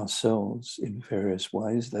endanger ourselves in various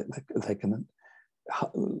ways. That they can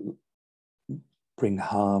bring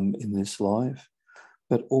harm in this life,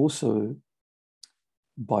 but also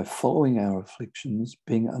by following our afflictions,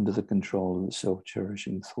 being under the control of the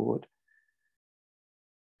self-cherishing thought.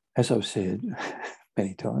 As I've said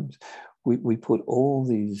many times, we put all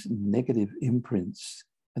these negative imprints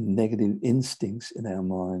and negative instincts in our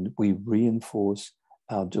mind. We reinforce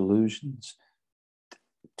our delusions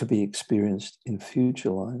to be experienced in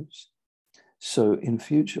future lives. So in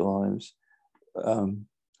future lives,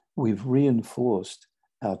 we've reinforced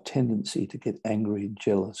our tendency to get angry,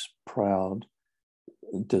 jealous, proud,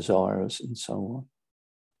 desirous, and so on.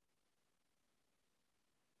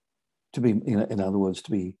 To be, in other words,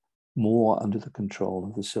 to be more under the control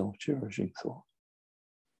of the self-cherishing thought.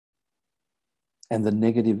 And the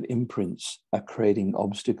negative imprints are creating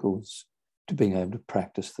obstacles to being able to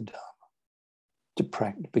practice the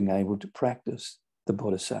Dharma, being able to practice the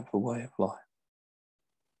Bodhisattva way of life.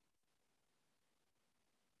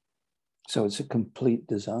 So it's a complete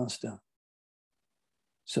disaster.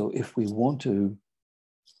 So if we want to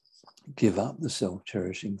give up the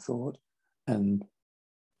self-cherishing thought and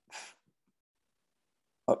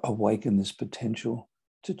awaken this potential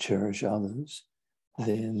to cherish others,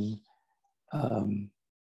 then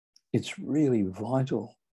it's really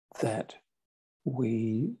vital that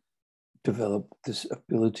we develop this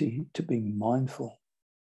ability to be mindful,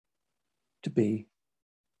 to be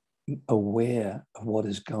aware of what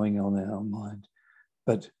is going on in our mind,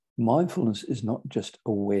 but mindfulness is not just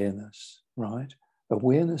awareness, right?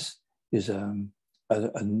 Awareness is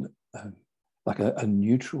like a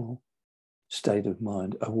neutral state of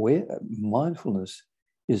mind. Mindfulness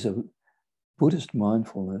is a Buddhist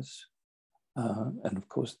mindfulness, and of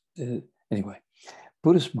course, anyway,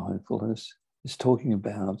 Buddhist mindfulness is talking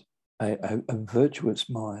about a virtuous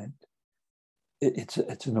mind.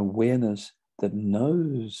 It's an awareness that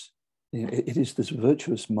knows. It is this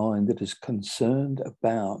virtuous mind that is concerned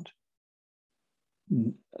about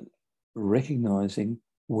recognizing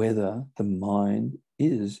whether the mind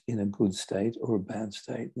is in a good state or a bad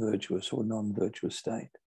state, virtuous or non-virtuous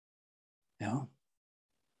state. Yeah.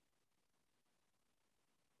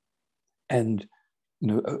 And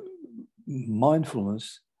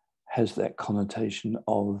mindfulness has that connotation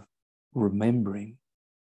of remembering.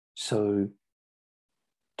 So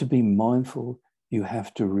to be mindful, you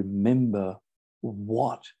have to remember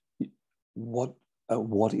what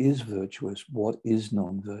is virtuous, what is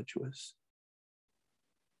non-virtuous.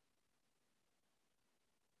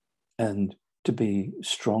 And to be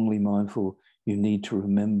strongly mindful, you need to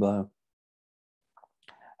remember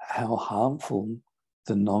how harmful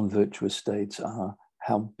the non-virtuous states are,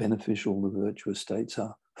 how beneficial the virtuous states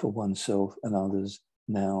are for oneself and others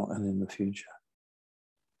now and in the future.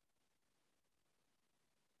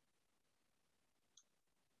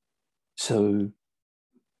 So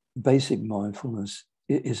basic mindfulness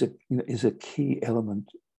is a key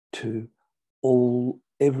element to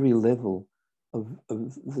every level of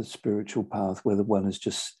the spiritual path, whether one is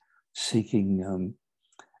just seeking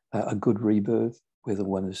a good rebirth, whether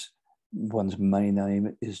one's main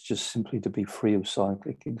aim is just simply to be free of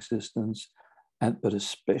cyclic existence, but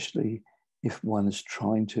especially if one is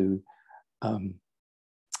trying to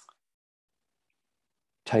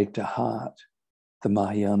take to heart the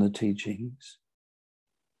Mahayana teachings,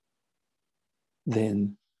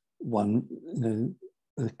 then the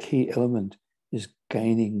key element is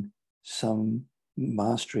gaining some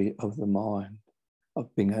mastery of the mind,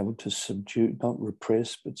 of being able to subdue, not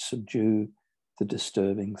repress, but subdue the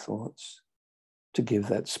disturbing thoughts, to give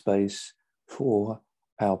that space for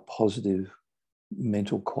our positive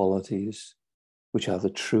mental qualities, which are the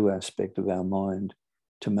true aspect of our mind,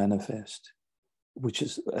 to manifest,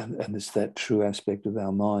 and it's that true aspect of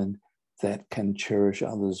our mind that can cherish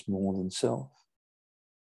others more than self.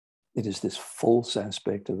 It is this false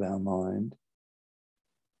aspect of our mind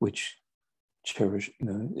which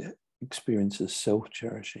experiences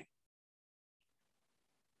self-cherishing.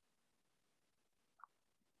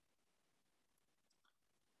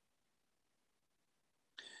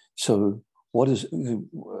 So what is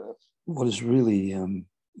really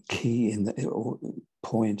key in the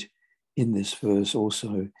point in this verse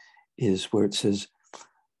also is where it says,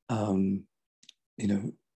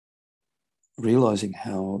 realizing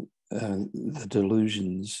how the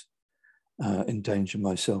delusions endanger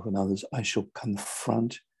myself and others, I shall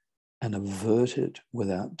confront and avert it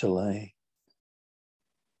without delay.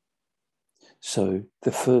 So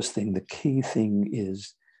the first thing, the key thing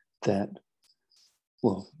is that,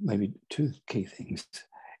 well, maybe two key things,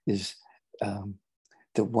 is that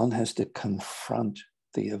one has to confront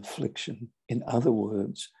the affliction. In other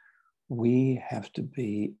words, we have to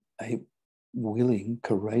be willing,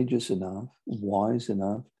 courageous enough, wise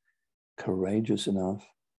enough, courageous enough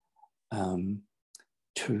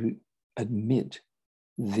to admit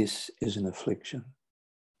this is an affliction.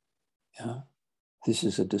 Yeah? This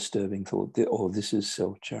is a disturbing thought, or this is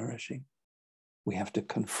self-cherishing. We have to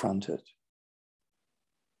confront it,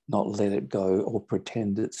 not let it go or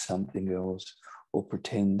pretend it's something else, or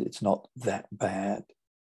pretend it's not that bad.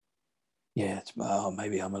 Yeah,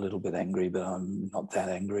 maybe I'm a little bit angry, but I'm not that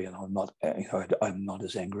angry, and I'm not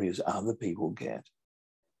as angry as other people get.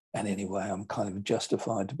 And anyway, I'm kind of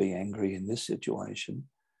justified to be angry in this situation.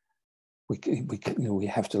 We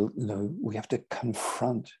have to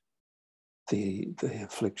confront the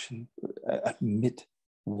affliction, admit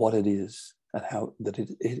what it is and how that it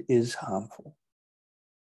is harmful.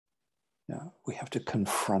 Yeah, we have to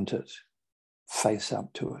confront it, face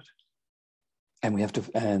up to it. And we have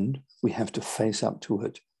to face up to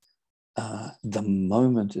it the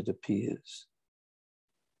moment it appears.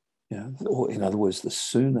 Or in other words, the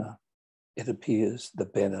sooner it appears, the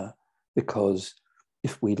better, because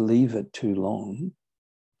if we leave it too long,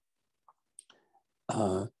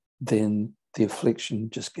 then the affliction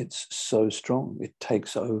just gets so strong, it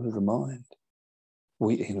takes over the mind.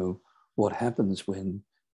 What happens when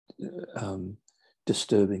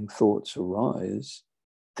disturbing thoughts arise,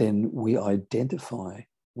 then we identify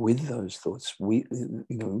with those thoughts.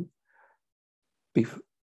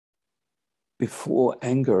 before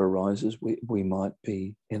anger arises, we might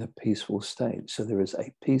be in a peaceful state. So there is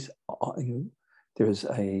a peace. There is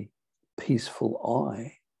a peaceful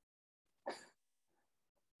I.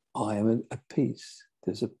 I am at peace.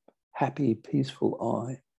 There's a happy, peaceful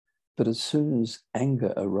I. But as soon as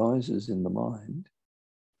anger arises in the mind,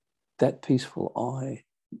 that peaceful I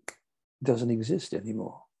doesn't exist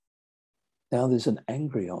anymore. Now there's an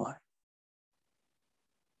angry I.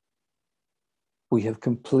 We have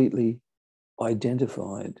completely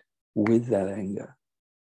identified with that anger.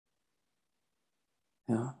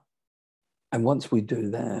 Yeah. And once we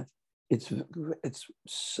do that, it's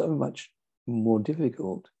so much more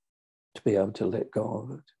difficult to be able to let go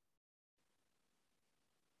of it.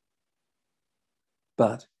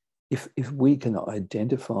 But if we can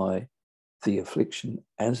identify the affliction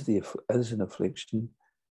as an affliction,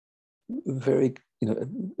 very,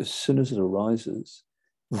 as soon as it arises,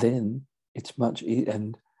 then it's much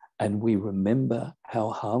easier, and we remember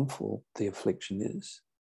how harmful the affliction is,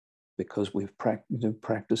 because we've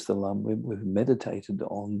practiced the Lam, we've meditated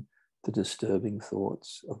on the disturbing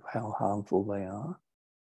thoughts of how harmful they are.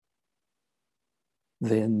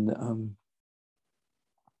 Then,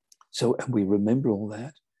 and we remember all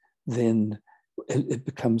that, then it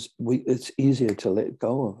becomes, it's easier to let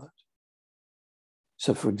go of it.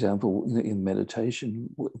 So, for example, in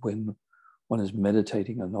meditation, when one is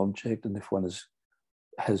meditating an object, and if one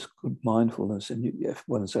has good mindfulness, and if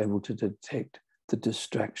one is able to detect the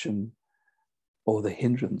distraction or the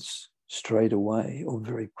hindrance straight away or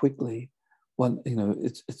very quickly,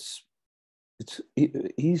 it's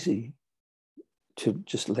easy to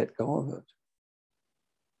just let go of it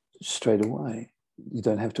straight away. You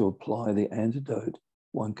don't have to apply the antidote.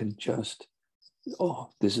 One can just,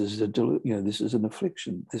 this is this is an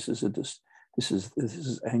affliction. This is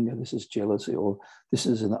anger. This is jealousy, or this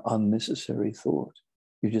is an unnecessary thought.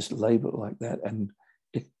 You just label it like that, and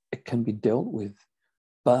it can be dealt with.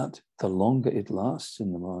 But the longer it lasts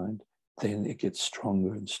in the mind, then it gets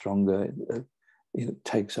stronger and stronger. It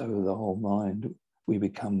takes over the whole mind. We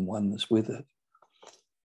become oneness with it.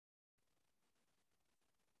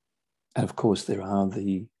 And of course, there are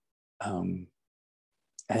the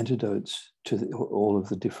antidotes to all of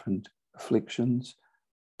the different afflictions,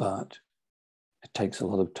 but it takes a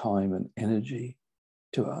lot of time and energy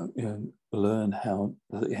to learn how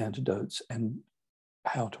the antidotes and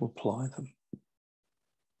how to apply them.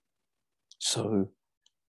 So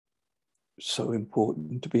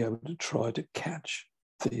important to be able to try to catch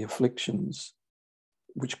the afflictions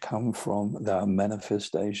which come from the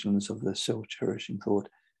manifestations of the self-cherishing thought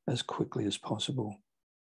as quickly as possible.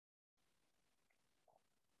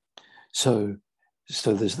 So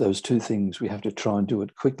there's those two things. We have to try and do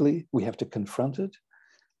it quickly. We have to confront it,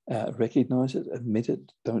 recognize it, admit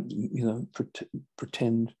it. Don't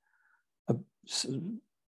pretend about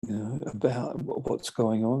what's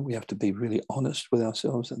going on. We have to be really honest with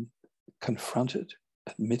ourselves and confront it,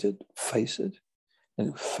 admit it,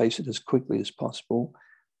 and face it as quickly as possible.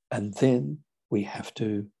 And then we have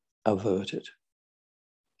to avert it.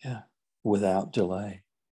 Yeah, without delay.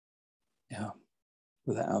 Yeah,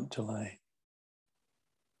 without delay.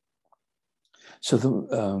 So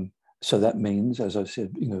that means, as I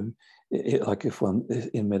said, like if one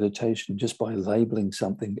in meditation, just by labeling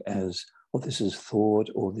something as, this is thought,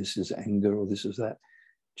 or this is anger, or this is that,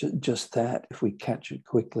 just that, if we catch it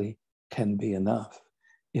quickly, can be enough.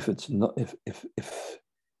 If it's not, if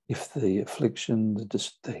the affliction,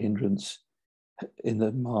 the hindrance in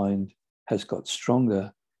the mind has got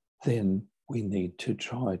stronger, then we need to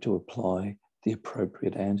try to apply the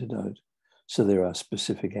appropriate antidote. So there are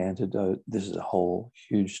specific antidotes. This is a whole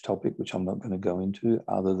huge topic, which I'm not going to go into,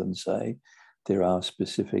 other than say there are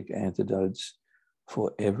specific antidotes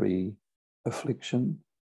for every affliction,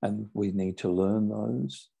 and we need to learn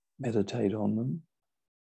those, meditate on them,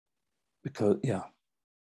 because,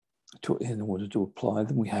 in order to apply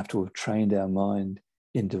them, we have to have trained our mind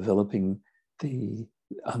in developing the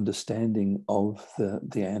understanding of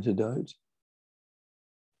the antidote.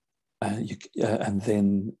 And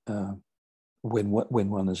then when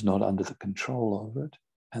one is not under the control of it,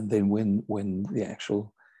 and then when the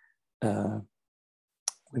actual when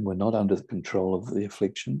we're not under the control of the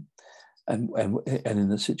affliction, and in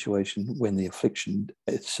the situation when the affliction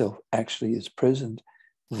itself actually is present,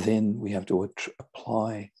 then we have to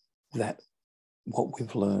apply that, what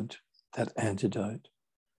we've learned, that antidote.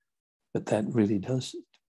 But that really does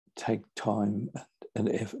take time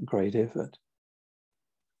and effort, great effort.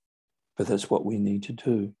 But that's what we need to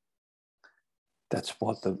do. That's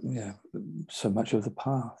what so much of the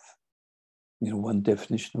path. One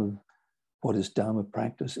definition of what is Dharma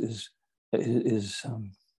practice is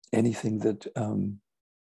anything that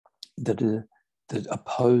that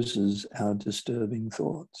opposes our disturbing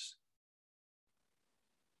thoughts.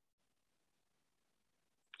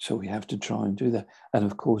 So we have to try and do that. And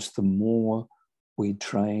of course, the more we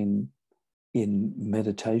train in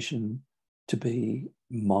meditation to be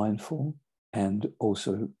mindful and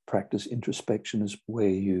also practice introspection, is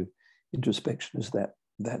where introspection is that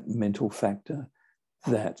mental factor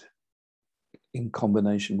that, in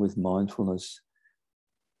combination with mindfulness,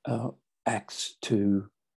 acts to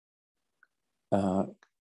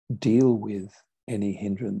deal with any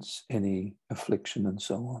hindrance, any affliction, and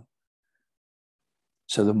so on.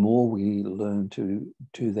 So the more we learn to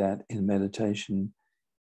do that in meditation,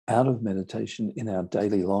 out of meditation in our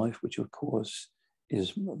daily life, which of course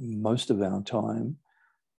is most of our time,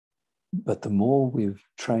 but the more we've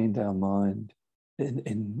trained our mind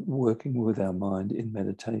in working with our mind in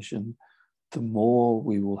meditation, the more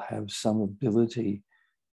we will have some ability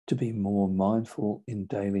to be more mindful in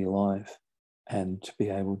daily life and to be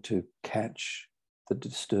able to catch the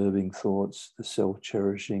disturbing thoughts, the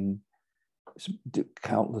self-cherishing,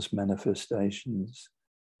 countless manifestations,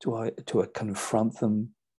 to confront them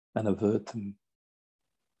and avert them.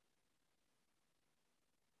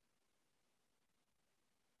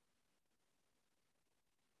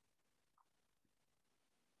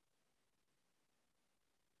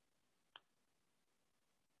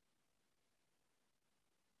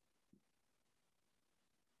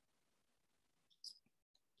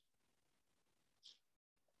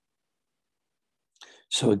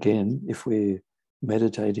 So again, if we're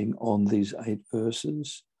meditating on these 8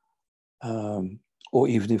 verses, or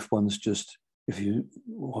even if one's just, if you're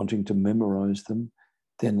wanting to memorize them,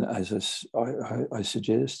 then as I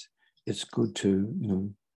suggest, it's good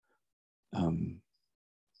to,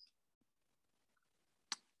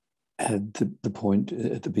 add the point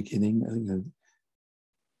at the beginning,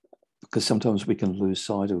 because sometimes we can lose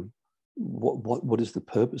sight of what is the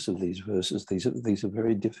purpose of these verses. These are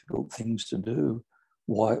very difficult things to do.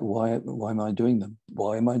 Why am I doing them?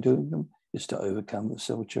 Why am I doing them? Is to overcome the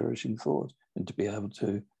self-cherishing thought and to be able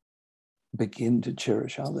to begin to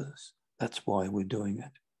cherish others. That's why we're doing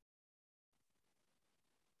it.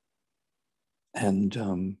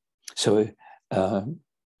 And so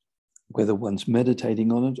whether one's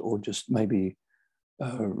meditating on it or just maybe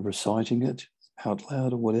reciting it out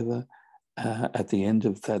loud or whatever, at the end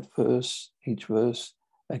of that verse, each verse,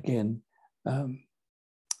 again,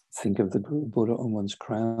 think of the Guru Buddha on one's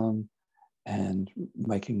crown and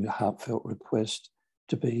making a heartfelt request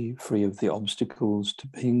to be free of the obstacles, to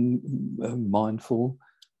being mindful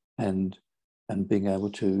and being able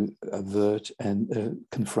to avert and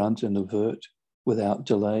confront and avert without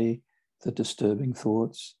delay the disturbing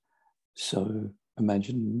thoughts. So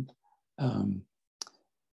imagine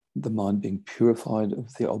the mind being purified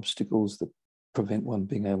of the obstacles that prevent one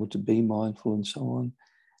being able to be mindful and so on.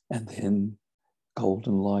 And then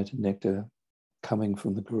golden light and nectar coming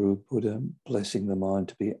from the Guru Buddha, blessing the mind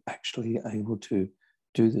to be actually able to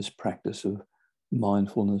do this practice of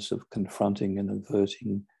mindfulness, of confronting and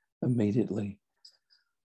averting immediately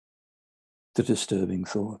the disturbing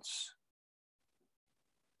thoughts,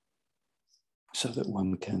 so that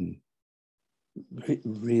one can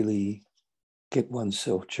really get one's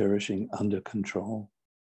self-cherishing under control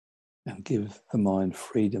and give the mind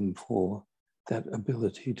freedom for that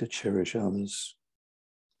ability to cherish others.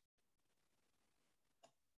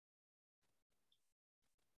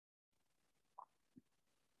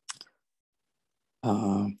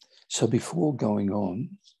 So before going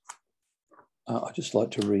on, I'd just like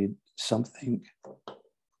to read something.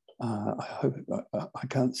 I hope I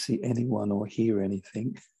can't see anyone or hear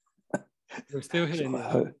anything. We're still hearing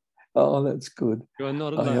you. Oh, that's good. You are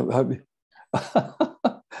not alone.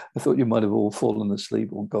 I thought you might have all fallen asleep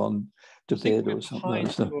or gone to bed or something.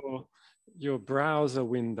 Your browser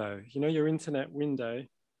window, your internet window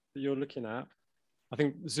that you're looking at. I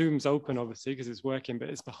think Zoom's open, obviously, because it's working, but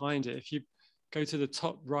it's behind it. If you go to the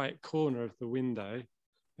top right corner of the window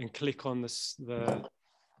and click on the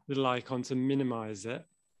little icon to minimize it,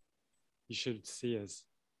 you should see us.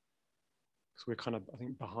 Because we're kind of, I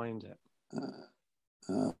think, behind it.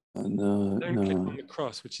 No. Click on the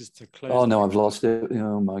cross, which is to close. Oh, no, I've lost it.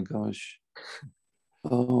 Oh, my gosh.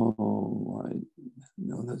 Oh,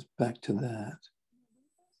 no, that's back to that.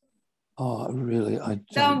 Oh, really?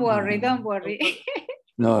 Don't worry.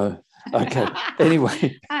 No. Okay.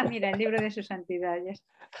 Anyway. Mira, el libro de su santidad. Yes.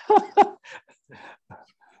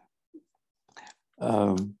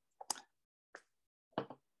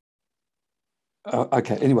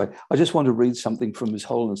 Okay, anyway, I just want to read something from His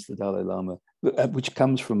Holiness the Dalai Lama, which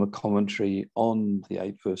comes from a commentary on the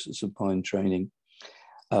 8 verses of mind training.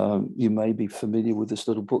 You may be familiar with this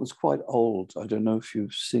little book. It's quite old. I don't know if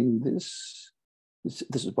you've seen this.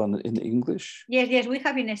 This is one in English. Yes, we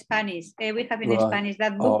have in Spanish. We have in Spanish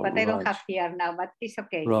that book, but I don't have here now, but it's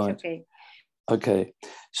okay. Right. It's okay. Okay.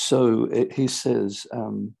 So he says,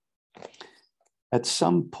 at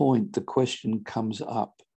some point, the question comes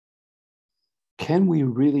up, can we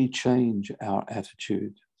really change our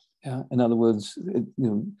attitude? Yeah? In other words,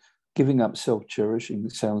 giving up self-cherishing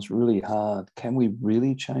sounds really hard. Can we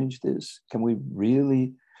really change this? Can we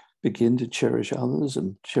really begin to cherish others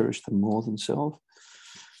and cherish them more than self?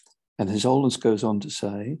 And His Holiness goes on to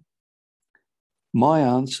say, my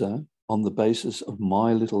answer on the basis of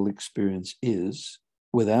my little experience is,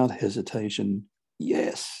 without hesitation,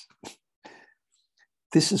 yes.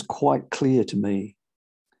 This is quite clear to me.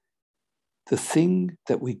 The thing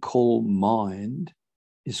that we call mind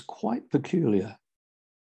is quite peculiar.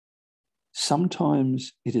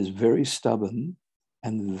 Sometimes it is very stubborn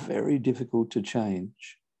and very difficult to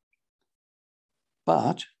change.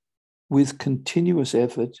 But with continuous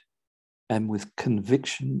effort and with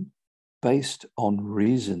conviction based on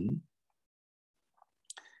reason,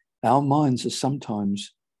 our minds are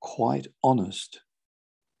sometimes quite honest.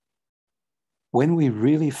 When we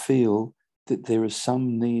really feel that there is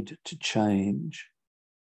some need to change,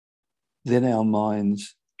 then our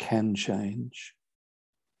minds can change.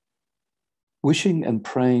 Wishing and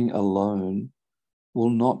praying alone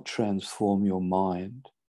will not transform your mind,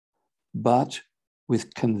 but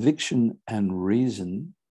with conviction and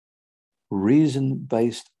reason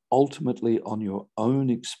based ultimately on your own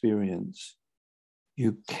experience,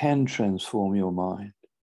 you can transform your mind.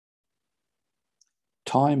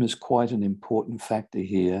 Time is quite an important factor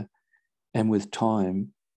here, and with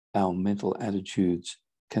time, our mental attitudes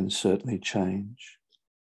can certainly change.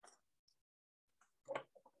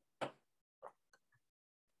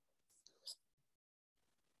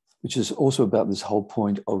 Which is also about this whole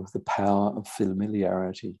point of the power of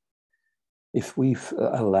familiarity. If we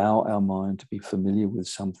allow our mind to be familiar with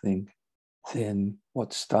something, then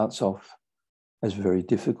what starts off as very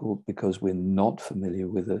difficult because we're not familiar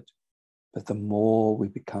with it, but the more we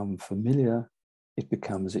become familiar, it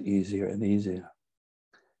becomes easier and easier.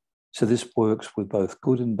 So this works with both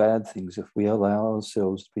good and bad things. If we allow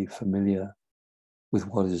ourselves to be familiar with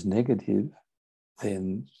what is negative,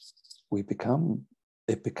 then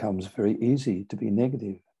it becomes very easy to be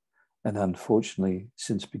negative. And unfortunately,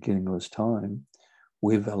 since beginningless time,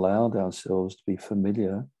 we've allowed ourselves to be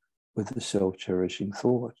familiar with the self-cherishing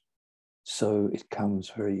thought. So it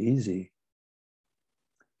comes very easy.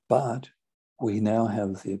 But we now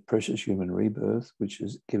have the precious human rebirth, which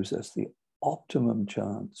gives us the optimum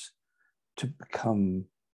chance to become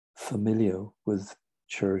familiar with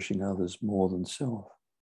cherishing others more than self.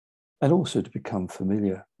 And also to become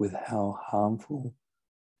familiar with how harmful,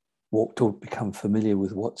 to become familiar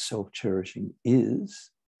with what self-cherishing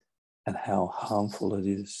is and how harmful it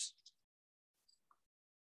is.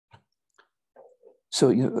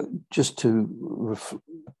 So, just to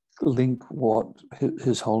link what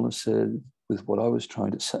His Holiness said with what I was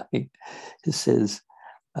trying to say, he says,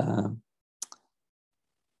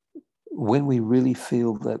 when we really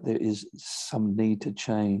feel that there is some need to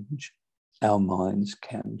change, our minds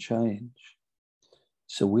can change.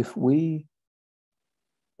 So if we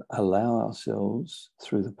allow ourselves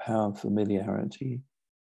through the power of familiarity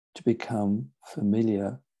to become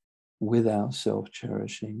familiar with our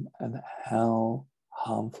self-cherishing and how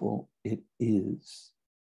harmful it is,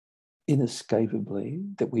 inescapably,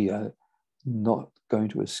 that we are not going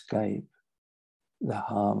to escape the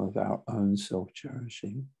harm of our own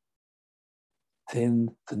self-cherishing, then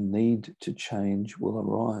the need to change will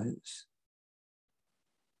arise.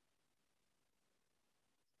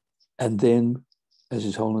 And then, as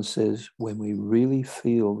His Holiness says, when we really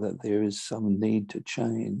feel that there is some need to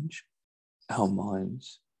change, our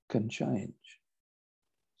minds can change.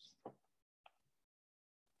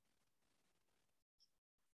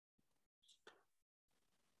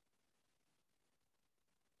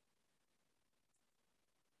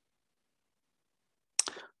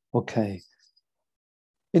 Okay.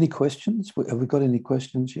 Any questions? Have we got any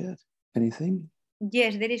questions yet? Anything?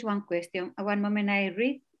 Yes, there is one question. One moment, I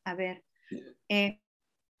read. A ver.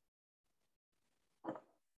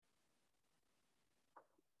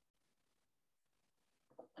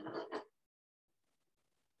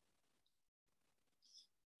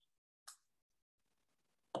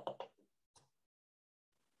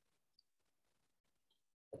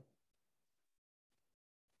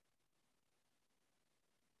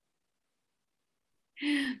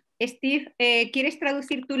 Steve, ¿quieres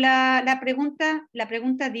traducir tú la pregunta? La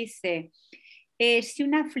pregunta dice, si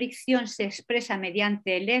una aflicción se expresa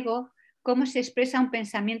mediante el ego, ¿cómo se expresa un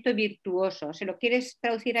pensamiento virtuoso? ¿Se lo quieres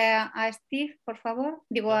traducir a Steve, por favor?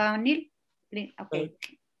 Digo, a Neil. Okay.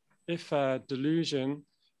 If delusion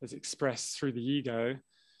is expressed through the ego,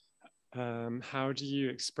 how do you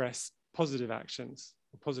express positive actions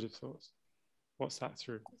or positive thoughts? What's that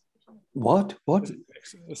through? What?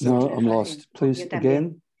 No, I'm lost. Please,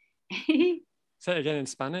 again. Say it again in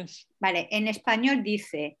Spanish. Vale, en español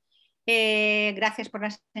dice, gracias por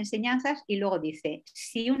las enseñanzas, y luego dice,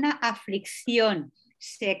 si una aflicción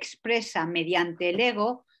se expresa mediante el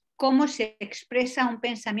ego, ¿cómo se expresa un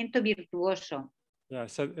pensamiento virtuoso? Yeah,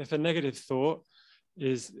 so if a negative thought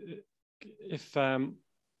is, if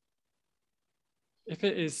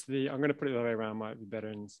it is the, I'm going to put it the other way around, might be better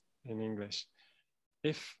in English.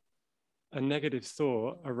 If a negative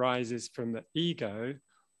thought arises from the ego,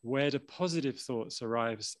 where do positive thoughts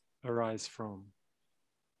arise from?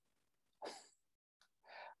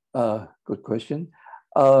 Good question.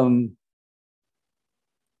 I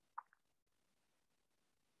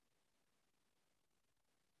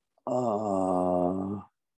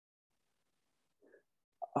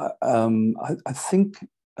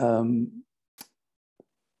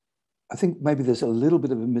think maybe there's a little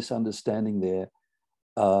bit of a misunderstanding there,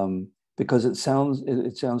 because it sounds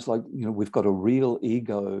like, you know, we've got a real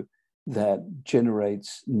ego that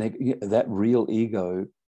generates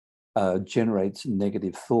generates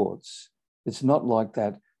negative thoughts. It's not like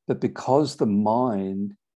that, but because the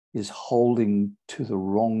mind is holding to the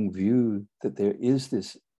wrong view that there is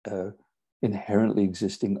this inherently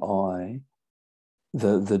existing I,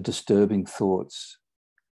 the disturbing thoughts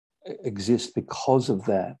exist because of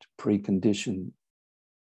that precondition.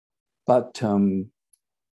 But the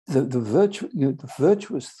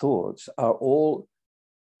virtuous thoughts are all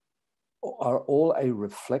a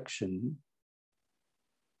reflection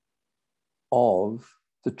of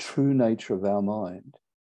the true nature of our mind.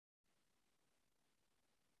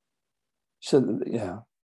 So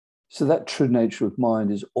that true nature of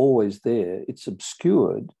mind is always there. It's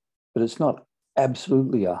obscured, but it's not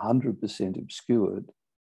absolutely 100% obscured.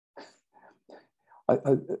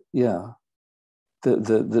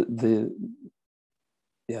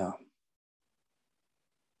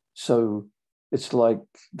 So it's like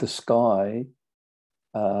the sky.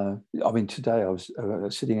 I mean, today I was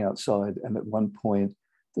sitting outside, and at one point,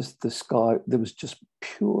 the sky, there was just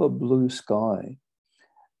pure blue sky,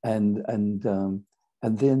 and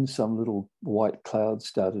then some little white clouds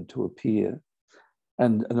started to appear,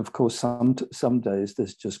 and of course some days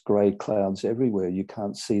there's just grey clouds everywhere. You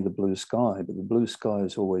can't see the blue sky, but the blue sky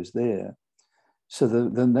is always there. So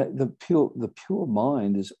the pure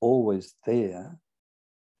mind is always there,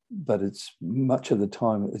 but it's much of the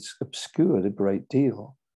time it's obscured a great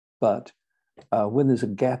deal. But when there's a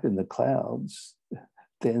gap in the clouds,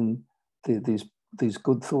 then these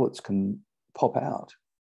good thoughts can pop out.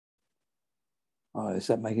 Is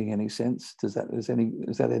that making any sense? Is that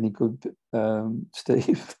any good,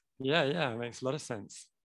 Steve? Yeah, it makes a lot of sense.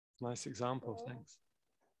 Nice example, thanks.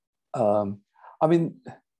 I mean,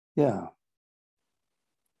 yeah.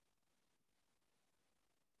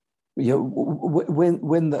 Yeah,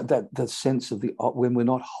 when that sense of when we're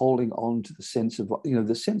not holding on to the sense of, you know,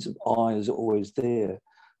 the sense of I is always there,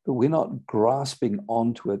 but we're not grasping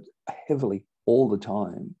onto it heavily all the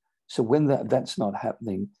time. So when that's not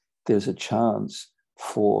happening, there's a chance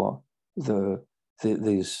for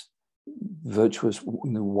these virtuous,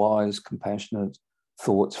 you know, wise, compassionate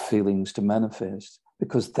thoughts, feelings to manifest,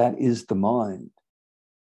 because that is the mind.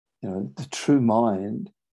 You know, the true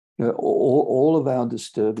mind. You know, all of our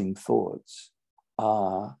disturbing thoughts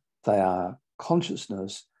are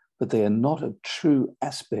consciousness, but they are not a true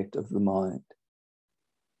aspect of the mind.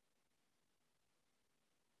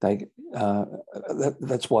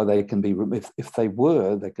 That's why they can be removed. If they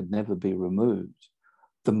were, they could never be removed.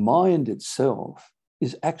 The mind itself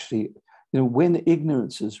is actually, you know, when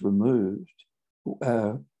ignorance is removed,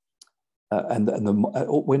 when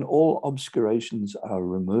all obscurations are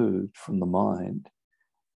removed from the mind,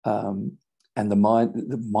 and the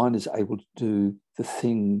mind is able to do the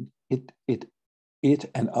thing it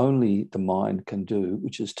and only the mind can do,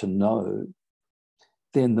 which is to know,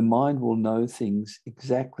 then the mind will know things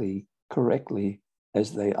exactly correctly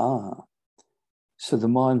as they are. So the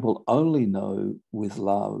mind will only know with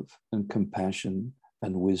love and compassion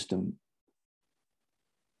and wisdom.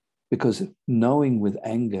 Because knowing with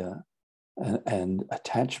anger and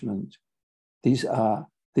attachment, these are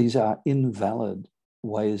invalid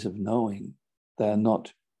ways of knowing. They are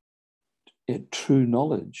not true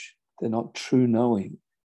knowledge. They're not true knowing.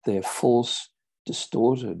 They're false,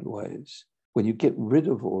 distorted ways. When you get rid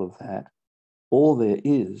of all of that, all there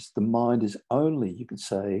is, the mind is only, you could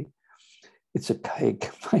say, it's a cake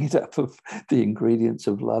made up of the ingredients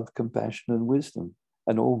of love, compassion, and wisdom,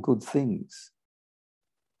 and all good things.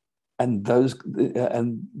 And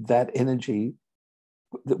that energy,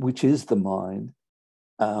 which is the mind,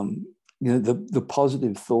 the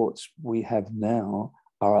positive thoughts we have now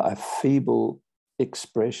are a feeble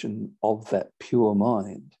expression of that pure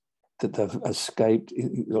mind that they've escaped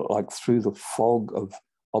like through the fog of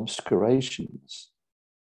obscurations.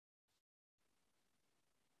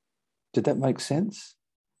 Did that make sense?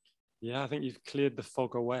 Yeah, I think you've cleared the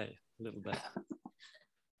fog away a little bit.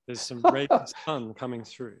 There's some radiant sun coming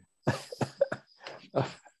through.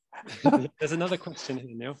 There's another question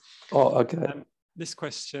here, Neil. Oh, okay. This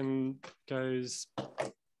question goes,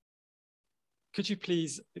 could you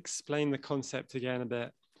please explain the concept again a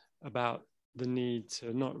bit about the need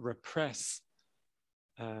to not repress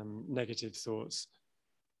negative thoughts,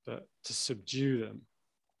 but to subdue them?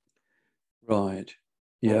 Right.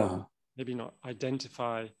 Yeah. Or maybe not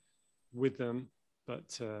identify with them, but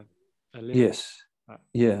to eliminate. Yes.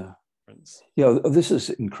 Yeah. Difference. Yeah. This is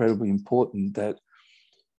incredibly important. That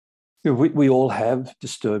we all have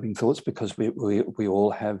disturbing thoughts because we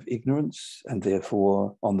all have ignorance, and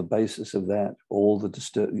therefore, on the basis of that, all the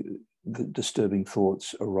disturbing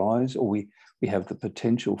thoughts arise, or we have the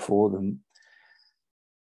potential for them.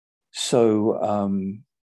 So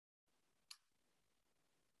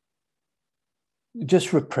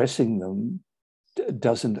just repressing them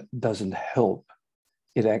doesn't help.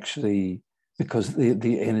 It actually, because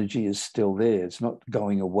the energy is still there. It's not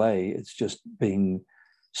going away. It's just being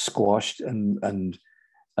squashed, and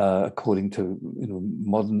according to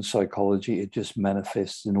modern psychology, it just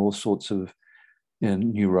manifests in all sorts of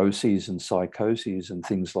neuroses and psychoses and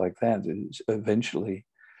things like that eventually.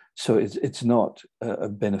 So it's not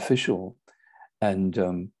beneficial.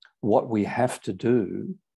 And what we have to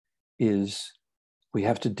do is we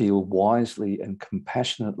have to deal wisely and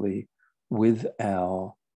compassionately with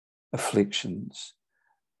our afflictions.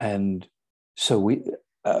 And so we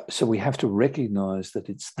have to recognize that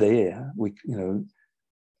it's there. We,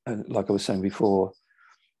 like I was saying before,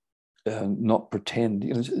 not pretend.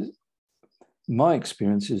 My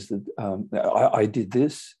experience is that I did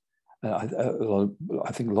this. I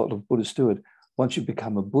think a lot of Buddhists do it. Once you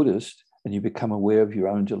become a Buddhist and you become aware of your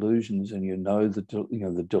own delusions, and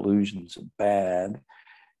the delusions are bad,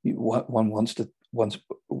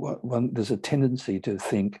 there's a tendency to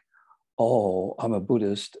think, oh, I'm a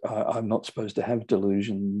Buddhist, I'm not supposed to have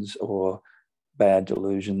delusions or bad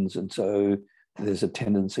delusions. And so there's a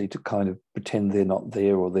tendency to kind of pretend they're not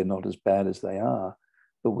there, or they're not as bad as they are.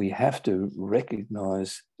 But we have to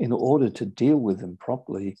recognize, in order to deal with them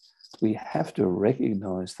properly, we have to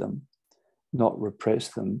recognize them, not repress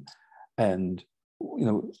them. And,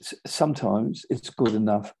 sometimes it's good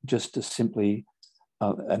enough just to simply,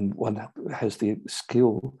 and one has the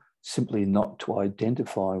skill, simply not to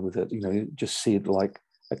identify with it, just see it like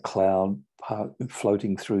a cloud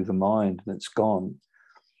floating through the mind, and it's gone.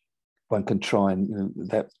 One can try and,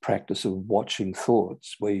 that practice of watching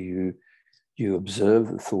thoughts, where you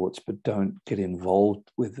observe the thoughts but don't get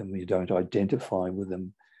involved with them, you don't identify with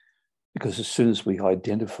them, because as soon as we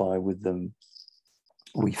identify with them,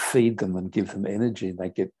 we feed them and give them energy, and they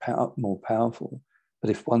get more powerful.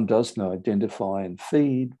 But if one does not identify and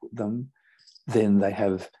feed them, then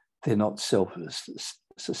they're not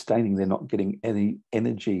self-sustaining, they're not getting any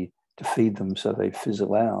energy to feed them, so they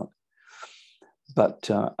fizzle out. But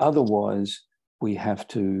otherwise, we have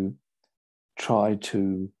to try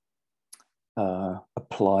to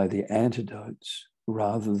apply the antidotes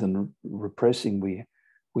rather than repressing.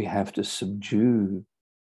 We have to subdue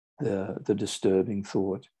the disturbing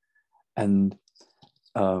thought. And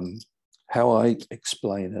how I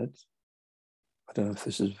explain it, I don't know if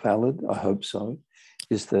this is valid, I hope so,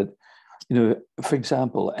 is that, for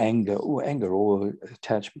example, anger or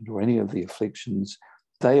attachment or any of the afflictions,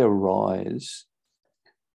 they arise,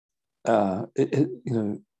 there's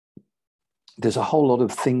a whole lot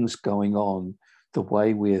of things going on, the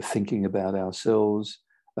way we're thinking about ourselves,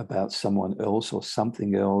 about someone else or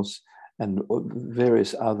something else, and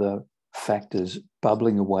various other factors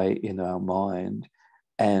bubbling away in our mind.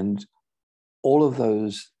 And all of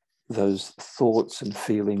those thoughts and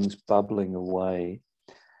feelings bubbling away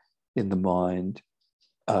in the mind,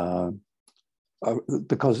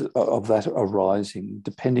 because of that arising,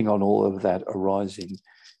 depending on all of that arising,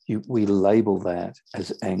 we label that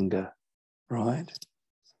as anger, right?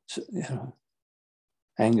 So,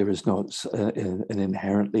 anger is not an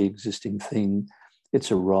inherently existing thing.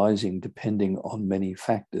 It's arising depending on many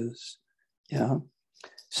factors. Yeah.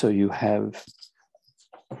 So you have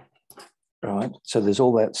right? So there's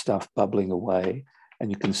all that stuff bubbling away, and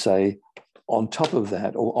you can say on top of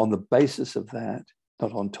that, or on the basis of that,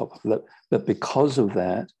 not on top of that, but because of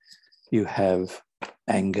that, you have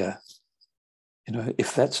anger. You know,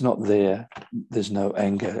 if that's not there, there's no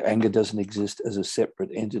anger. Anger doesn't exist as a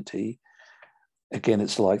separate entity. Again,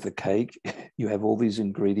 it's like the cake. You have all these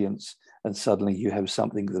ingredients, and suddenly you have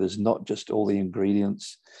something that is not just all the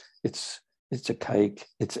ingredients. It's a cake.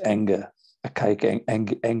 It's anger. A cake,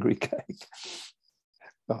 angry cake.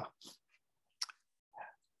 Oh.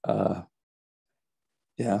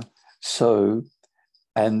 Yeah. So,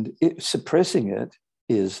 and suppressing it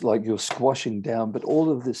is like you're squashing down, but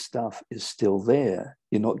all of this stuff is still there.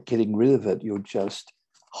 You're not getting rid of it. You're just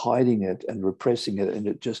hiding it and repressing it, and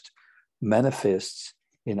it just manifests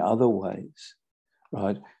in other ways,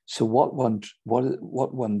 right? So what one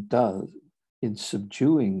does in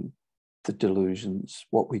subduing the delusions,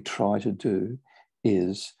 what we try to do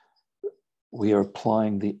is we are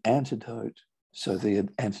applying the antidote. So the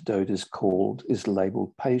antidote is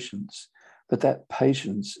labeled patience. But that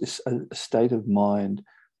patience is a state of mind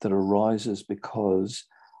that arises because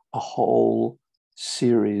a whole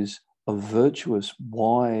series of virtuous,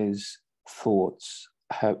 wise thoughts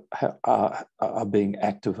are being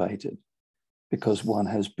activated, because one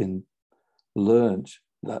has been learned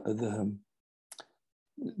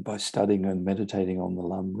by studying and meditating on the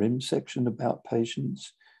Lam Rim section about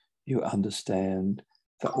patience. You understand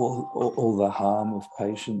that all the harm of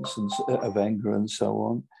patience and of anger and so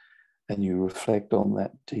on, and you reflect on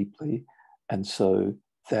that deeply, and so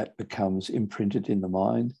that becomes imprinted in the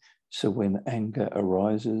mind. So when anger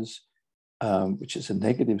arises, which is a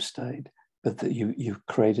negative state, but that you've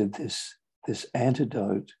created this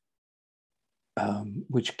antidote,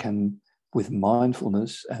 which can, with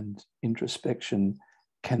mindfulness and introspection,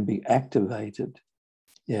 can be activated.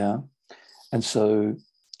 Yeah. And so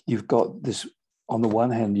you've got this, on the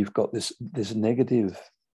one hand, you've got this negative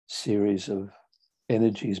series of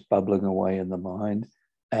energies bubbling away in the mind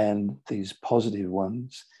and these positive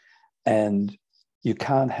ones, and you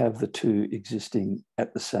can't have the two existing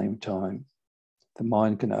at the same time. The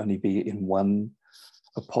mind can only be in one,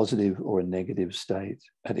 a positive or a negative state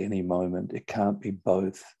at any moment. It can't be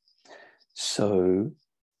both. So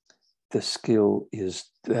the skill is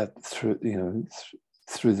that through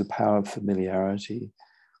the power of familiarity,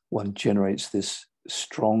 one generates this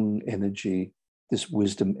strong energy, this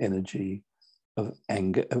wisdom energy of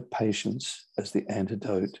anger, of patience as the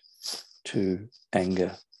antidote to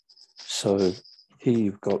anger. So here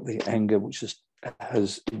you've got the anger, which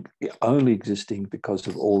has only existing because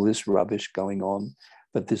of all this rubbish going on,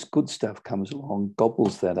 but this good stuff comes along,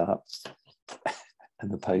 gobbles that up,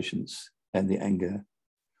 and the patience and the anger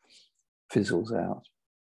fizzles out.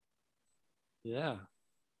 Yeah.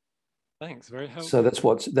 Thanks. Very helpful. So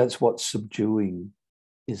that's what subduing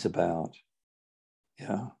is about.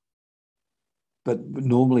 Yeah. But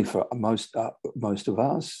normally for most of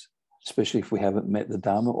us, especially if we haven't met the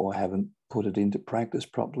Dharma or haven't put it into practice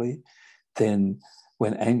properly, then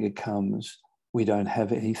when anger comes, we don't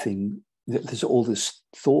have anything. There's all this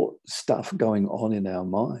thought stuff going on in our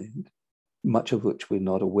mind, much of which we're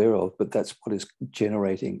not aware of, but that's what is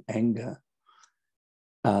generating anger.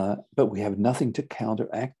 But we have nothing to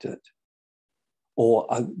counteract it. Or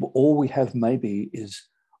all we have maybe is,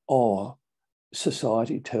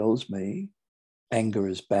 society tells me anger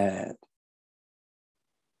is bad.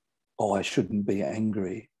 I shouldn't be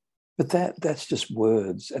angry. But that's just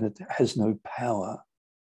words, and it has no power.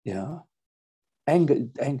 Yeah. Anger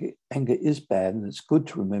is bad, and it's good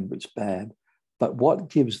to remember it's bad. But what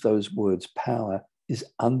gives those words power is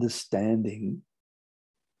understanding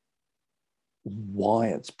why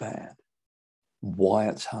it's bad, why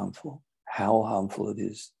it's harmful, how harmful it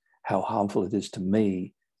is to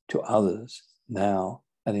me, to others now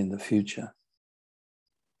and in the future.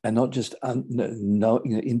 And not just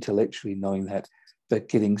intellectually knowing that, but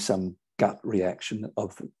getting some gut reaction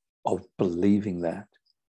of believing that.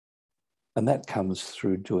 And that comes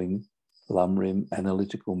through doing Lam Rim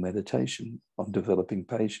analytical meditation on developing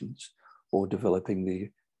patience or developing the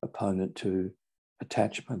opponent to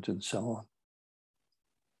attachment and so on.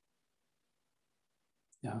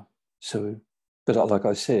 Yeah. So, but like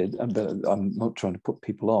I said, I'm not trying to put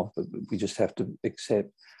people off, but we just have to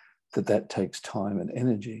accept that takes time and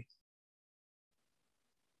energy.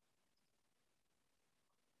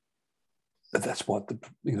 But that's what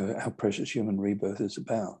our precious human rebirth is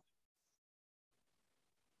about.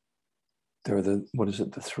 There are the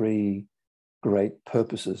three great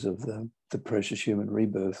purposes of the precious human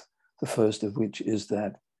rebirth. The first of which is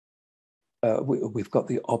that we've got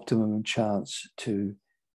the optimum chance to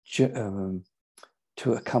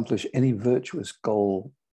to accomplish any virtuous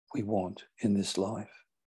goal we want in this life.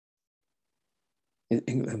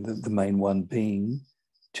 And the main one being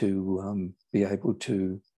to be able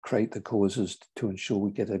to create the causes to ensure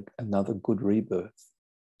we get another good rebirth,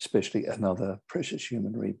 especially another precious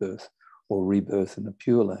human rebirth or rebirth in the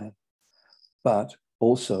Pure Land. But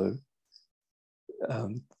also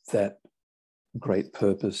that great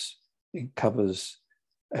purpose, it covers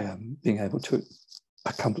being able to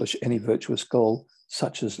accomplish any virtuous goal,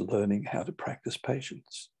 such as learning how to practice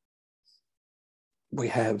patience. We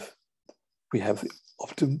have the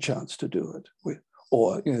optimum chance to do it,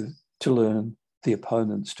 or to learn the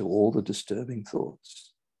opponents to all the disturbing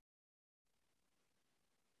thoughts.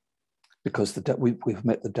 Because we've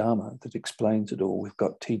met the Dharma that explains it all. We've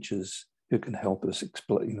got teachers who can help us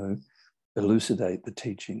explain, elucidate the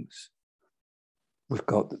teachings.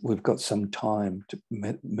 We've got some time to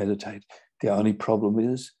meditate. The only problem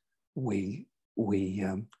is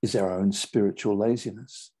is our own spiritual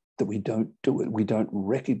laziness, that we don't do it. We don't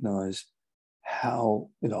recognize how,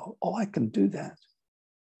 I can do that.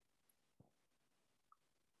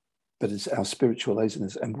 But it's our spiritual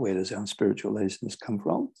laziness. And where does our spiritual laziness come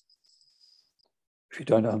from? If you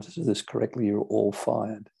don't answer this correctly, you're all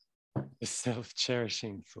fired. The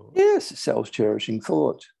self-cherishing thought. Yes, self-cherishing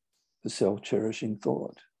thought. The self-cherishing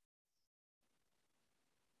thought.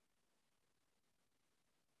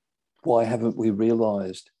 Why haven't we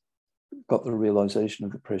got the realization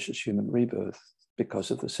of the precious human rebirth? Because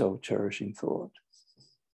of the self-cherishing thought.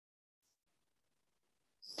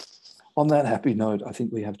 On that happy note, I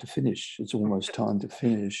think we have to finish. It's almost time to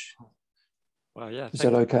finish. Well, yeah. Is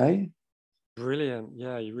that okay? Brilliant.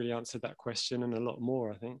 Yeah, you really answered that question and a lot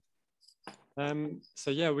more, I think. So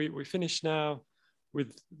yeah, we finish now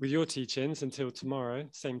with your teachings until tomorrow,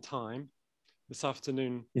 same time. This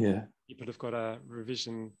afternoon, people have got a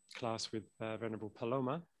revision class with Venerable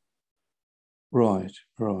Paloma. Right.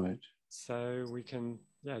 So we can,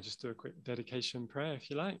 just do a quick dedication prayer if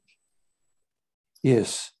you like.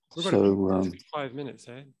 Yes. We've got 5 minutes,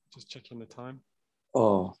 just checking the time.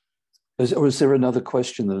 Oh, is there another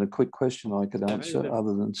question, a quick question I could answer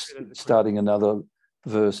other than starting another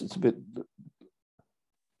verse? It's a bit...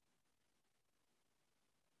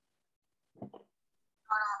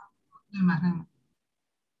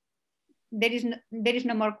 There is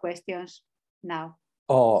no more questions now.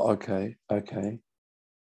 Oh, okay.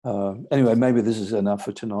 Anyway, maybe this is enough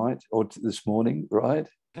for tonight or this morning, right?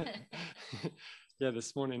 Yeah,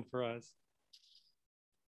 this morning for us.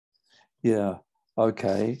 Yeah,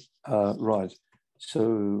 okay, right.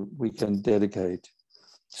 So we can dedicate.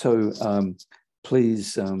 So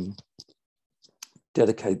please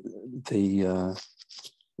dedicate the,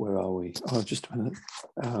 where are we? Oh, just a minute.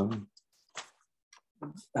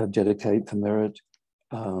 Dedicate the merit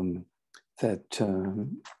that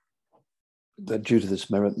due to this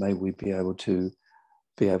merit, may we be able to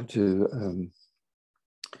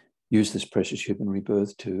use this precious human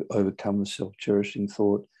rebirth to overcome the self-cherishing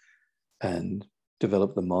thought and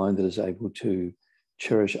develop the mind that is able to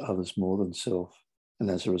cherish others more than self. And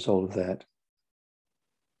as a result of that,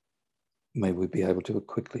 may we be able to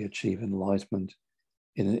quickly achieve enlightenment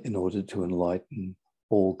in order to enlighten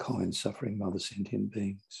all kind suffering mother sentient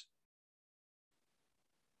beings.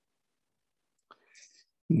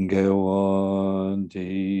 Gewan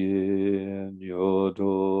diyen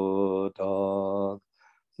yodo dag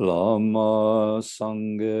lama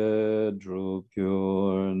sange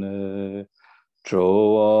drugyurne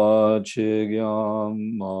droa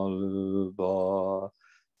chigyam maluba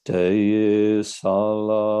Dei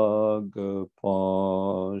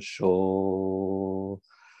salagapasho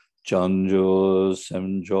Janjo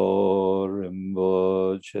semjo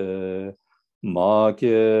rimboche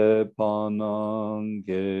Make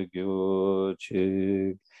panange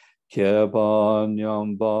gyochik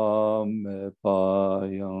Kebanyamba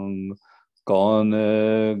mepayang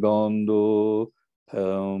Gane gandu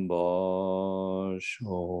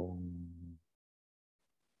pembasho.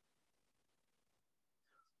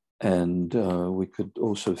 And we could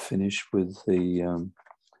also finish with the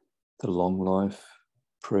long life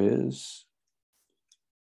prayers.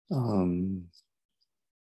 I'm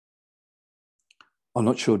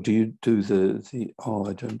not sure. Do you do the? Oh,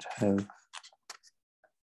 I don't have.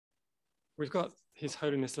 We've got His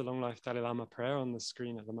Holiness the Long Life Dalai Lama prayer on the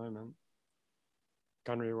screen at the moment.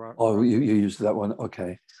 Ganri. Oh, you use that one.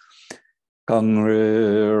 Okay.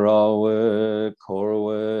 Ganri rawe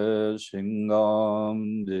korwe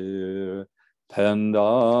shingam dir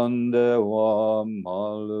pendande wa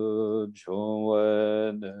malu jowe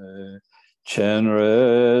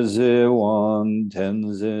Chenre zi wan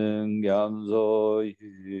tenzin gyanzo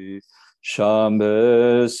yi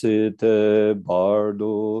Shambe site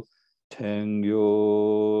bardo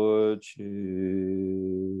tengyo chi.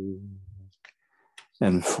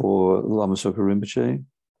 And for Lama Soka Rinpoche,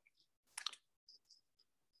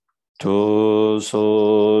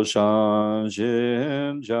 Toso shan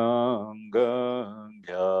jin jangan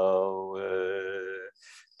gyawe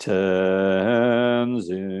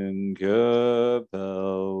tenzin kye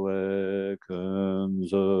pelwe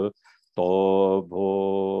kunzo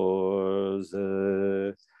toborze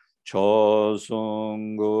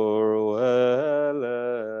chosungur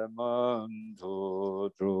wele manto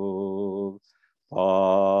drub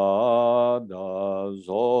pada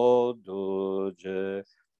zoduje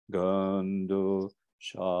gandu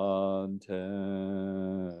shantenjo.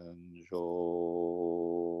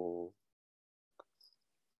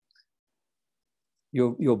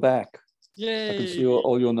 You're back. Yay! I can see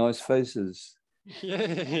all your nice faces.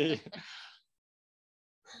 Yay!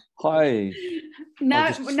 Hi.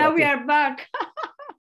 Now we are back.